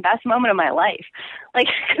fucking best moment of my life. Like,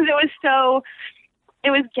 cause it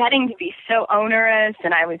was getting to be so onerous,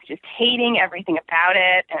 and I was just hating everything about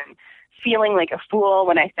it and feeling like a fool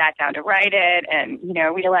when I sat down to write it, and,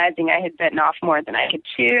 realizing I had bitten off more than I could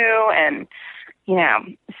chew. And,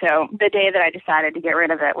 so the day that I decided to get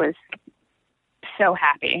rid of it was so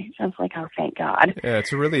happy. I was like, oh, thank God. Yeah,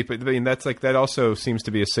 it's a relief. But I mean, that also seems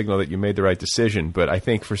to be a signal that you made the right decision. But I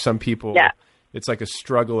think for some people, it's like a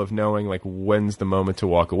struggle of knowing, like, when's the moment to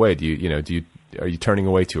walk away? Are you turning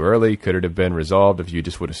away too early? Could it have been resolved if you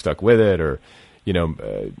just would have stuck with it? Or,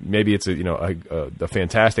 maybe it's a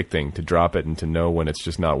fantastic thing to drop it and to know when it's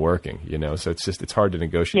just not working, So it's hard to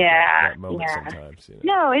negotiate that moment sometimes.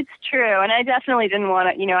 No, it's true. And I definitely didn't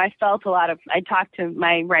want to, I felt I talked to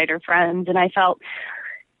my writer friends, and I felt,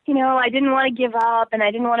 I didn't want to give up, and I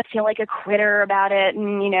didn't want to feel like a quitter about it.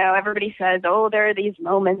 And, everybody says, oh, there are these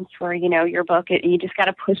moments where, your book, you just got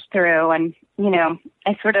to push through. And,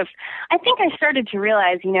 I think I started to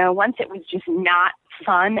realize, once it was just not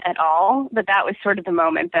fun at all, that was sort of the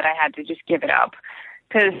moment that I had to just give it up.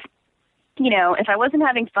 Because, if I wasn't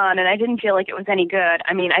having fun and I didn't feel like it was any good,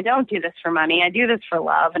 I mean, I don't do this for money. I do this for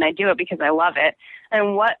love, and I do it because I love it.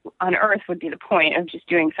 And what on earth would be the point of just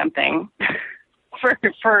doing something for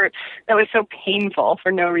that was so painful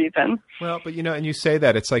for no reason? Well, but and you say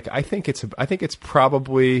that, it's like, I think it's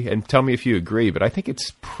probably, and tell me if you agree, but I think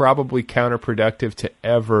it's probably counterproductive to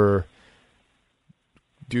ever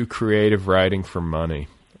do creative writing for money,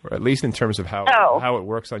 or at least in terms of how it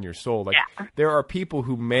works on your soul. Like, there are people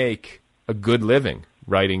who make a good living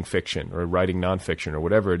writing fiction or writing nonfiction or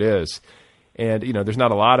whatever it is. And, there's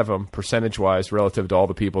not a lot of them percentage-wise relative to all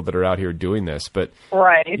the people that are out here doing this. But,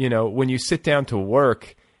 when you sit down to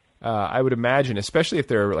work, I would imagine, especially if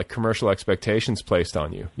there are like commercial expectations placed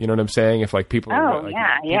on you. You know what I'm saying? If like people,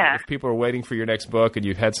 if people are waiting for your next book and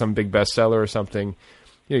you've had some big bestseller or something,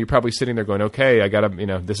 you're probably sitting there going, okay, I got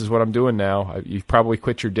to, this is what I'm doing now. You've probably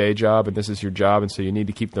quit your day job and this is your job. And so you need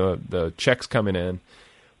to keep the checks coming in.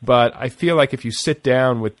 But I feel like if you sit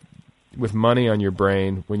down with money on your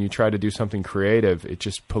brain, when you try to do something creative, it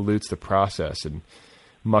just pollutes the process and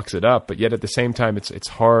mucks it up. But yet at the same time, it's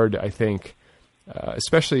hard, I think,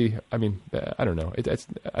 especially, I mean, I don't know.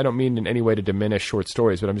 I don't mean in any way to diminish short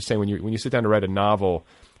stories, but I'm just saying when you sit down to write a novel,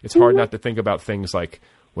 it's hard not to think about things like,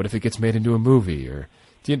 what if it gets made into a movie? Or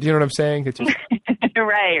do you know what I'm saying? It's just,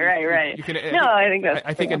 Right.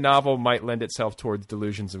 I think a novel might lend itself towards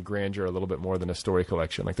delusions of grandeur a little bit more than a story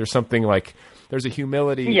collection. Like there's a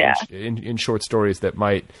humility in short stories that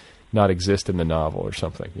might not exist in the novel or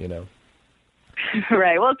something,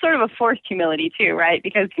 Right. Well, it's sort of a forced humility too, right?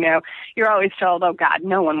 Because, you're always told, oh God,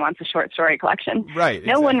 no one wants a short story collection. Right.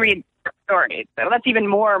 No one reads short stories. So that's even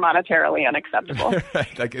more monetarily unacceptable.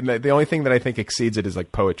 Right. Like, and the only thing that I think exceeds it is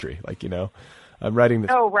like poetry. Like, I'm writing this.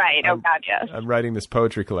 Oh, right. Oh, God, yes. I'm writing this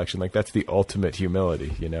poetry collection. Like, that's the ultimate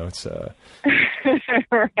humility, it's,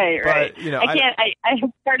 Right. But,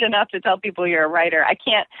 I'm hard enough to tell people you're a writer. I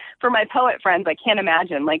can't, for my poet friends, I can't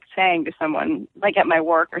imagine like saying to someone, like at my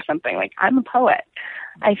work or something, like, I'm a poet.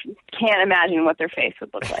 I can't imagine what their face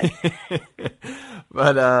would look like.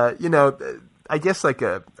 But, I guess like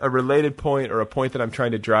a related point or a point that I'm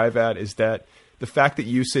trying to drive at is that the fact that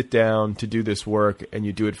you sit down to do this work and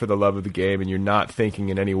you do it for the love of the game and you're not thinking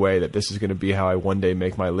in any way that this is going to be how I one day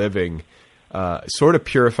make my living, sort of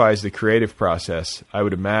purifies the creative process, I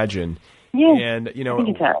would imagine. Yeah, and,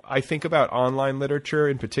 I think about online literature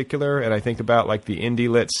in particular, and I think about like the indie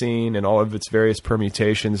lit scene and all of its various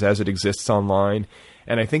permutations as it exists online.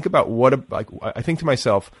 And I think about I think to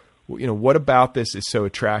myself, what about this is so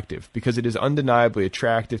attractive? Because it is undeniably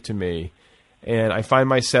attractive to me. And I find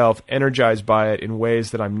myself energized by it in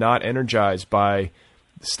ways that I'm not energized by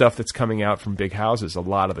stuff that's coming out from big houses a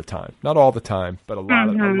lot of the time. Not all the time, but a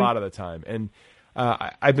lot of the time. And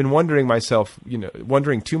I've been wondering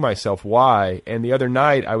to myself why. And the other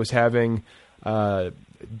night I was having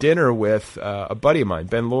dinner with a buddy of mine,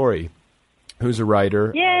 Ben Laurie, who's a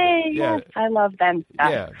writer. Yay! Yes, I love Ben.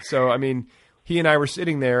 Yeah. So, I mean, he and I were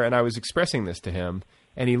sitting there and I was expressing this to him.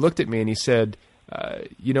 And he looked at me and he said,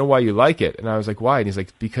 you know why you like it? And I was like, why? And he's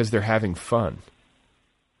like, because they're having fun.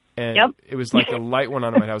 And It was like a light went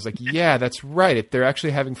on in my head. I was like, yeah, that's right. They're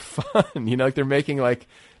actually having fun. Like they're making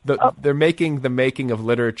they're making the making of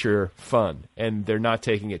literature fun, and they're not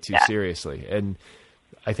taking it too seriously. And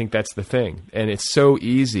I think that's the thing. And it's so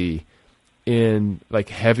easy in like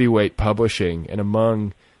heavyweight publishing and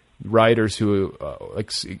among writers who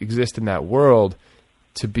exist in that world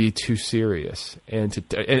to be too serious, and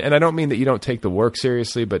I don't mean that you don't take the work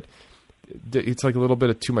seriously, but it's like a little bit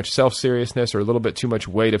of too much self-seriousness or a little bit too much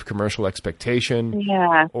weight of commercial expectation,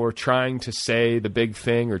 or trying to say the big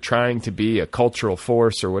thing or trying to be a cultural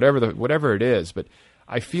force or whatever it is. But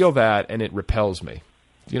I feel that, and it repels me.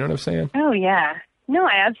 Do you know what I'm saying? Oh yeah, no,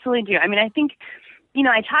 I absolutely do. I mean, I think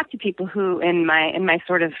I talk to people who in my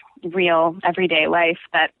sort of real everyday life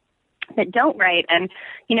that don't write. And,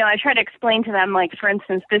 I try to explain to them, like, for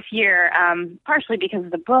instance, this year, partially because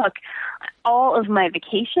of the book, all of my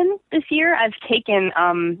vacation this year I've taken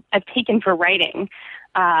for writing,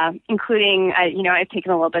 including, I've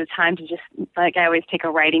taken a little bit of time to just, like, I always take a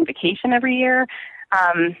writing vacation every year,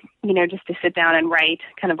 just to sit down and write,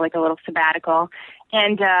 kind of like a little sabbatical.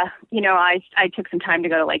 And, I took some time to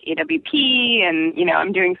go to, like, AWP, and,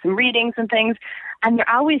 I'm doing some readings and things. And they're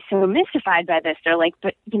always so mystified by this. They're like,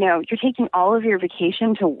 but, you're taking all of your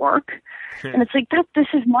vacation to work? And it's like, this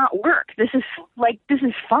is not work. This is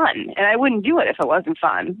fun. And I wouldn't do it if it wasn't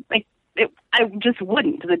fun. Like, I just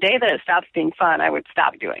wouldn't. The day that it stops being fun, I would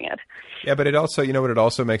stop doing it. Yeah, but it also, what it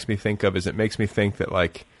also makes me think of is it makes me think that,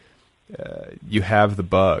 like, you have the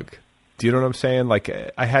bug. Do you know what I'm saying? Like,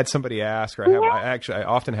 I had somebody ask, or I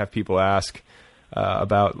often have people ask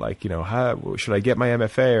about, like, how should I get my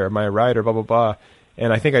MFA, or am I a writer, blah, blah, blah.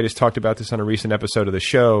 And I think I just talked about this on a recent episode of the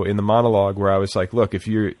show in the monologue, where I was like, look, if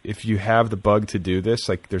you have the bug to do this,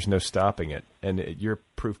 like, there's no stopping it. And you're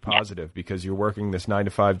proof positive because you're working this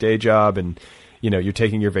 9-to-5 day job, and, you're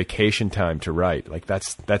taking your vacation time to write. Like,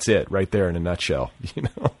 that's it right there in a nutshell,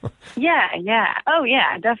 Yeah. Oh,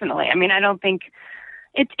 yeah, definitely. I mean, I don't think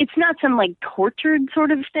it's not some, like, tortured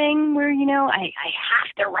sort of thing where, I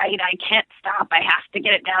have to write, I can't stop, I have to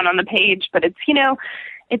get it down on the page. But it's,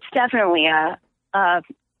 it's definitely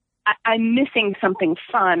I'm missing something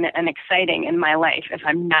fun and exciting in my life if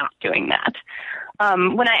I'm not doing that.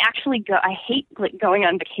 When I actually go, I hate, like, going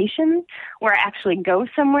on vacation where I actually go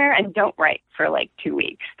somewhere and don't write for, like, 2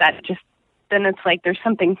 weeks. Then it's like there's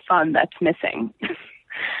something fun that's missing.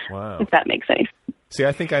 Wow. If that makes any sense. See,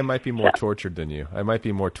 I think I might be more tortured than you. I might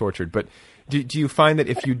be more tortured. But do you find that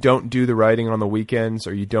if you don't do the writing on the weekends,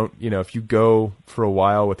 or you don't, if you go for a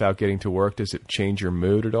while without getting to work, does it change your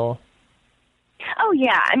mood at all? Oh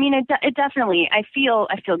yeah. I mean, it definitely, I feel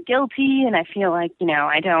guilty, and I feel like,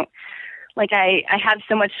 I don't, like, I have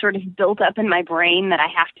so much sort of built up in my brain that I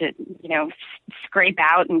have to, scrape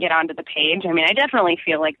out and get onto the page. I mean, I definitely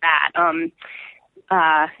feel like that.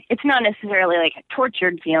 it's not necessarily like a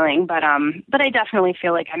tortured feeling, but I definitely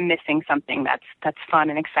feel like I'm missing something that's fun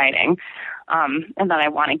and exciting, and that I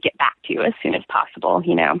want to get back to as soon as possible,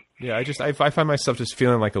 you know? Yeah, I find myself just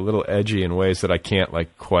feeling like a little edgy in ways that I can't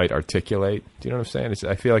like quite articulate. Do you know what I'm saying?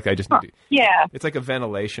 I feel like I just need to, yeah. It's like a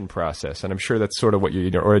ventilation process, and I'm sure that's sort of what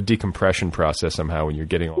or a decompression process somehow when you're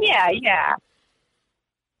getting all Yeah.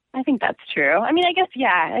 I think that's true. I mean, I guess,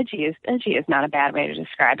 yeah, edgy is not a bad way to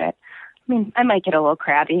describe it. I mean, I might get a little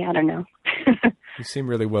crabby. I don't know. You seem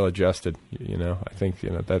really well adjusted. You know, I think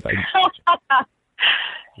that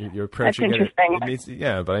you're approaching that's interesting.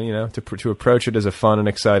 But you know, to approach it as a fun and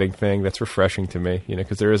exciting thing, that's refreshing to me. You know,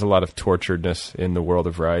 because there is a lot of torturedness in the world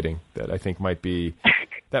of writing that I think might be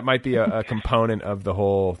a component of the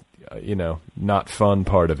whole, not fun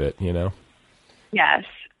part of it. You know. Yes.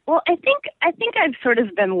 Well, I think I've sort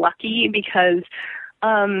of been lucky because,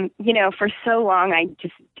 for so long I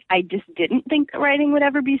just didn't think that writing would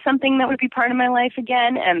ever be something that would be part of my life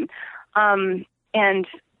again. And I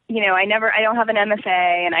don't have an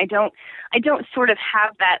MFA, and I don't sort of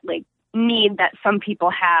have that like need that some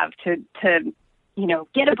people have to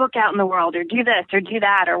get a book out in the world or do this or do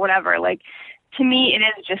that or whatever. Like, to me, it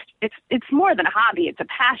is just, it's more than a hobby. It's a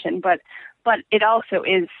passion, but it also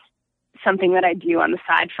is something that I do on the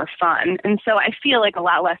side for fun. And so I feel like a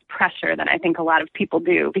lot less pressure than I think a lot of people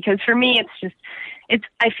do, because for me,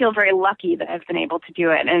 I feel very lucky that I've been able to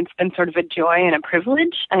do it. And it's been sort of a joy and a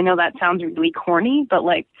privilege. I know that sounds really corny, but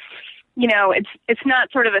like, it's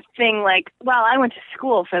not sort of a thing like, well, I went to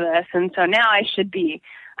school for this, and so now I should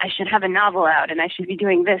have a novel out and I should be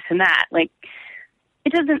doing this and that. Like,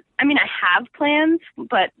 it doesn't, I mean, I have plans,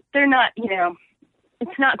 but they're not,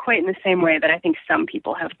 it's not quite in the same way that I think some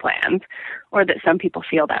people have plans, or that some people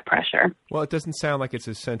feel that pressure. Well, it doesn't sound like it's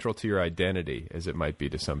as central to your identity as it might be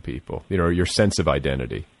to some people, or your sense of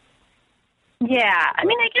identity. Yeah. I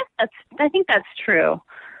mean, I think that's true.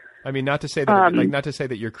 I mean, not to say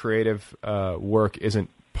that your creative work isn't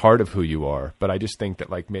part of who you are, but I just think that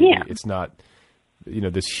like maybe it's not,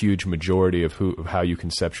 this huge majority of how you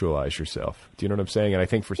conceptualize yourself. Do you know what I'm saying? And I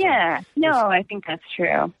think I think that's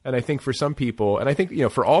true. And I think for some people, and I think,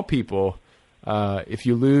 for all people, if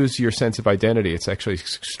you lose your sense of identity, it's actually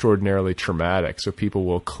extraordinarily traumatic. So people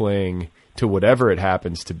will cling to whatever it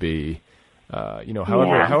happens to be.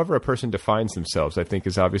 However a person defines themselves, I think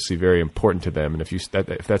is obviously very important to them. And if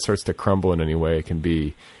that starts to crumble in any way, it can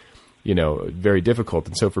be, very difficult.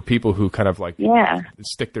 And so for people who kind of like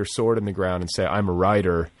stick their sword in the ground and say, I'm a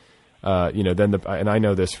writer, then and I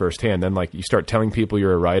know this firsthand, then like you start telling people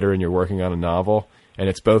you're a writer and you're working on a novel, and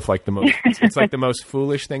it's both like it's like the most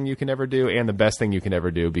foolish thing you can ever do and the best thing you can ever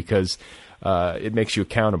do, because it makes you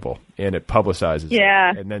accountable and it publicizes it.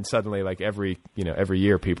 And then suddenly, like every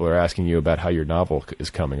year, people are asking you about how your novel is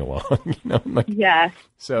coming along.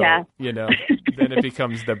 Then it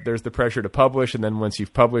becomes there's the pressure to publish, and then once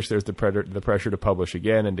you've published, there's the pressure to publish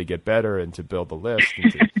again and to get better and to build the list.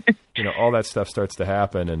 And all that stuff starts to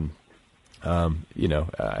happen, and I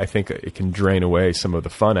think it can drain away some of the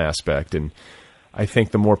fun aspect. And I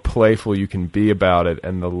think the more playful you can be about it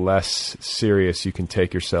and the less serious you can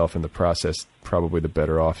take yourself in the process, probably the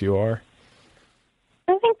better off you are.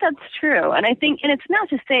 I think that's true. And it's not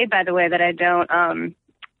to say, by the way, that I don't,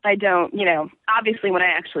 obviously when I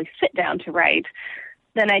actually sit down to write,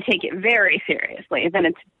 then I take it very seriously. Then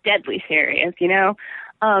it's deadly serious, But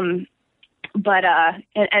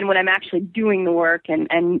when I'm actually doing the work and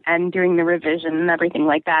doing the revision and everything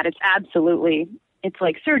like that, it's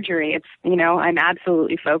like surgery. It's, I'm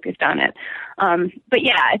absolutely focused on it. But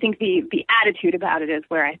yeah, I think the attitude about it is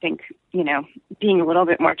where I think, being a little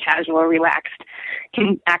bit more casual or relaxed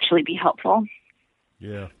can actually be helpful.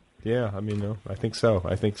 Yeah. Yeah. I mean, I think so.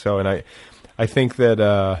 And I think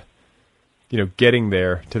that, getting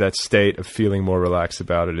there to that state of feeling more relaxed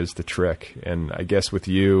about it is the trick. And I guess with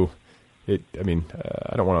you, I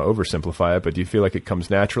don't want to oversimplify it, but do you feel like it comes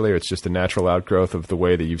naturally, or it's just a natural outgrowth of the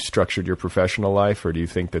way that you've structured your professional life? Or do you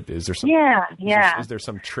think that is there some is there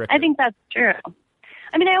some trick? I think that's true.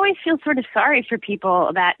 I mean, I always feel sort of sorry for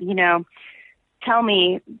people that, tell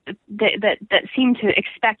me that seem to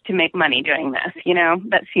expect to make money doing this,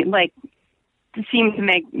 that seem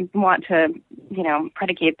to want to,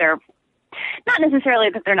 predicate their, not necessarily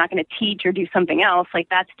that they're not going to teach or do something else, like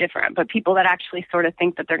that's different, but people that actually sort of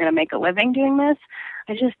think that they're going to make a living doing this,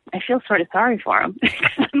 I feel sort of sorry for them.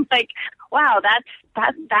 I'm like, wow,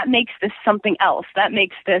 that makes this something else. That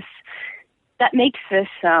makes this,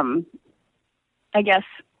 I guess,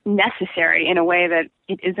 necessary in a way that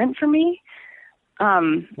it isn't for me.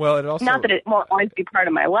 Well, it also, not that it won't always be part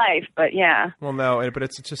of my life, but yeah. Well, no, but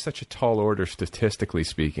it's just such a tall order statistically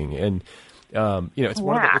speaking. And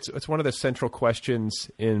It's one of the central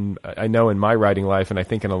questions I know in my writing life, and I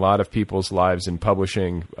think in a lot of people's lives in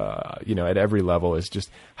publishing, at every level, is just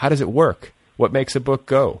how does it work? What makes a book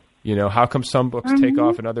go? How come some books take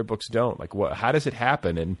off and other books don't? Like, how does it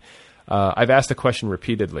happen? And I've asked the question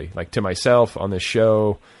repeatedly, like to myself on this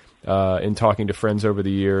show, in talking to friends over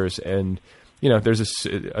the years, and there's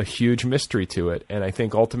a huge mystery to it. And I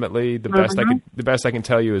think ultimately the best I can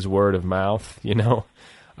tell you is word of mouth.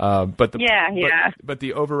 But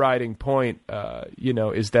the overriding point,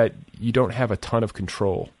 is that you don't have a ton of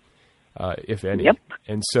control, if any. Yep.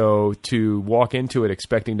 And so to walk into it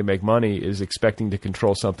expecting to make money is expecting to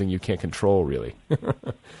control something you can't control, really.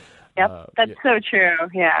 Yep, that's so true.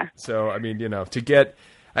 Yeah. So I mean, to get,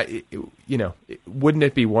 wouldn't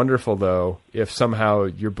it be wonderful though if somehow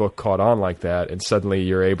your book caught on like that, and suddenly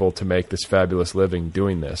you're able to make this fabulous living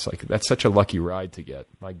doing this? Like, that's such a lucky ride to get.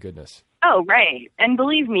 My goodness. Oh, right. And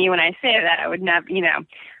believe me when I say that, I would never,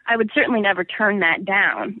 I would certainly never turn that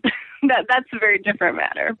down. That's a very different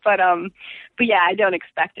matter. But yeah, I don't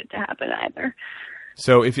expect it to happen either.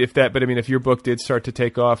 So if your book did start to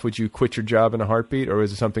take off, would you quit your job in a heartbeat, or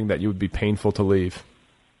is it something that you would be painful to leave?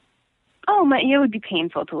 Oh, it would be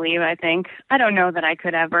painful to leave, I think. I don't know that I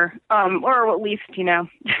could ever. Or at least, I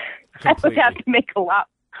would have to make a lot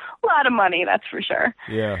of money, that's for sure.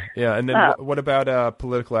 Yeah. And then what about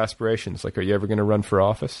political aspirations? Like, are you ever going to run for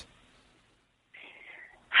office?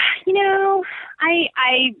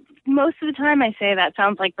 I most of the time I say that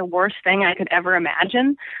sounds like the worst thing I could ever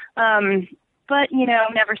imagine. But,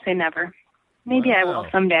 never say never. Maybe Wow. I will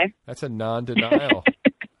someday. That's a non-denial.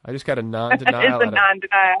 I just got a non-denial. It's a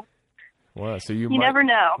non-denial. Wow, so you never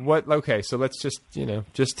know. Okay, so let's just,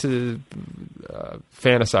 just to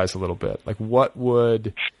fantasize a little bit. Like, what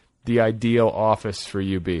would the ideal office for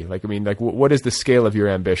you be? Like, I mean, like, what is the scale of your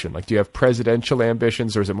ambition? Like, do you have presidential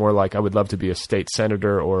ambitions, or is it more like I would love to be a state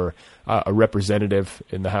senator or a representative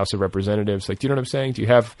in the House of Representatives? Like, do you know what I'm saying? Do you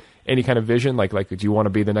have any kind of vision? Like, do you want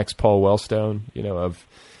to be the next Paul Wellstone?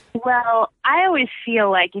 Well, I always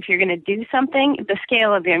feel like if you're going to do something, the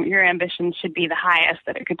scale of your ambition should be the highest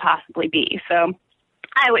that it could possibly be. So,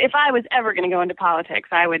 if I was ever going to go into politics,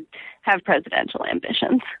 I would have presidential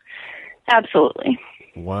ambitions. Absolutely.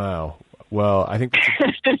 Wow. Well, I think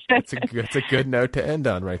that's a good note to end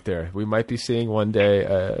on right there. We might be seeing one day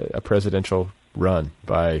a presidential run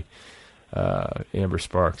by Amber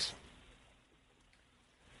Sparks.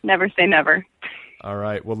 Never say never. All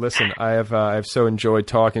right. Well, listen, I've so enjoyed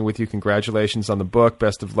talking with you. Congratulations on the book.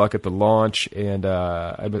 Best of luck at the launch. And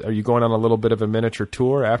are you going on a little bit of a miniature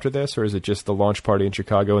tour after this, or is it just the launch party in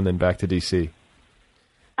Chicago and then back to D.C.?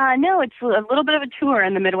 No, it's a little bit of a tour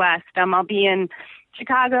in the Midwest. I'll be in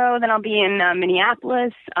Chicago, then I'll be in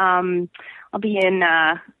Minneapolis. I'll be in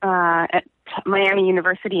at Miami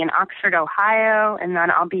University in Oxford, Ohio, and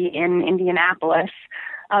then I'll be in Indianapolis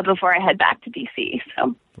before I head back to D.C.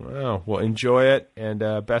 So. Wow. Well, enjoy it, and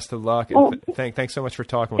best of luck. Oh. And thanks so much for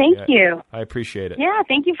talking with me. Thank you. I appreciate it. Yeah,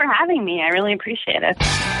 thank you for having me. I really appreciate it.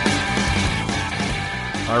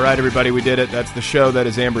 All right, everybody, we did it. That's the show. That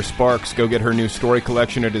is Amber Sparks. Go get her new story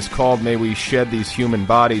collection. It is called May We Shed These Human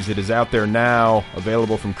Bodies. It is out there now,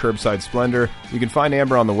 available from Curbside Splendor. You can find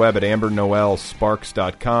Amber on the web at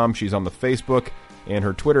ambernoelsparks.com. She's on the Facebook, and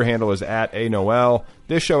her Twitter handle is @anoel.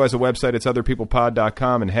 This show has a website. It's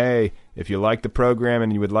otherpeoplepod.com. And hey, if you like the program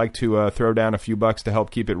and you would like to throw down a few bucks to help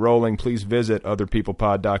keep it rolling, please visit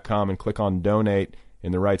otherpeoplepod.com and click on Donate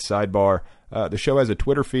in the right sidebar. The show has a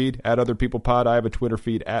Twitter feed @otherpeoplepod. I have a Twitter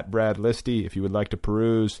feed @BradListy. If you would like to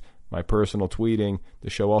peruse my personal tweeting, the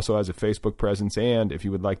show also has a Facebook presence. And if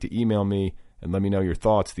you would like to email me and let me know your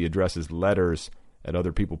thoughts, the address is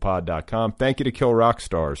letters@otherpeoplepod.com. Thank you to Kill Rock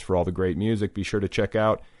Stars for all the great music. Be sure to check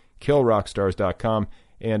out killrockstars.com.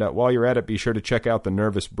 And while you're at it, be sure to check out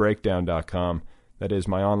thenervousbreakdown.com. That is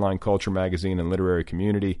my online culture magazine and literary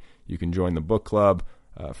community. You can join the book club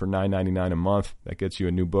for $9.99 a month. That gets you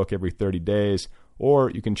a new book every 30 days.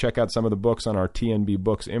 Or you can check out some of the books on our TNB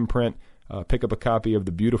Books imprint. Pick up a copy of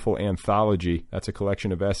The Beautiful Anthology. That's a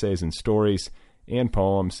collection of essays and stories and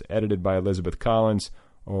poems edited by Elizabeth Collins.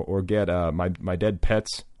 Or get My Dead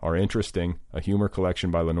Pets Are Interesting, a humor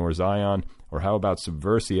collection by Lenore Zion. Or how about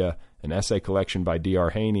Subversia, an essay collection by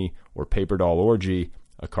D.R. Haney. Or Paper Doll Orgy,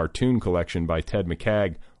 a cartoon collection by Ted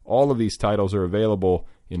McCagg. All of these titles are available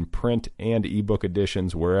in print and ebook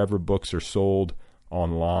editions wherever books are sold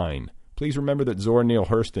online. Please remember that Zora Neale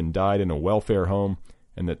Hurston died in a welfare home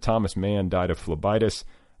and that Thomas Mann died of phlebitis.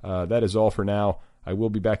 That is all for now. I will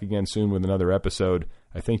be back again soon with another episode.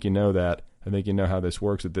 I think you know that. I think you know how this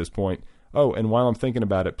works at this point. Oh, and while I'm thinking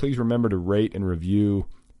about it, please remember to rate and review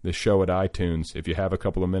this show at iTunes. If you have a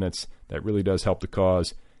couple of minutes, that really does help the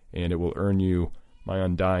cause, and it will earn you my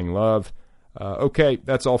undying love. Okay,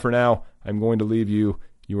 that's all for now. I'm going to leave you.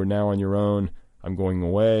 You are now on your own. I'm going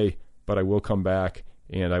away, but I will come back,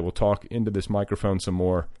 and I will talk into this microphone some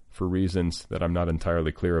more for reasons that I'm not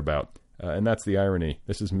entirely clear about. And that's the irony.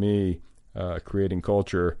 This is me creating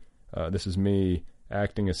culture. This is me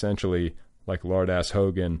acting essentially like Lord-ass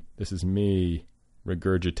Hogan. This is me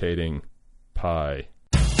regurgitating pie.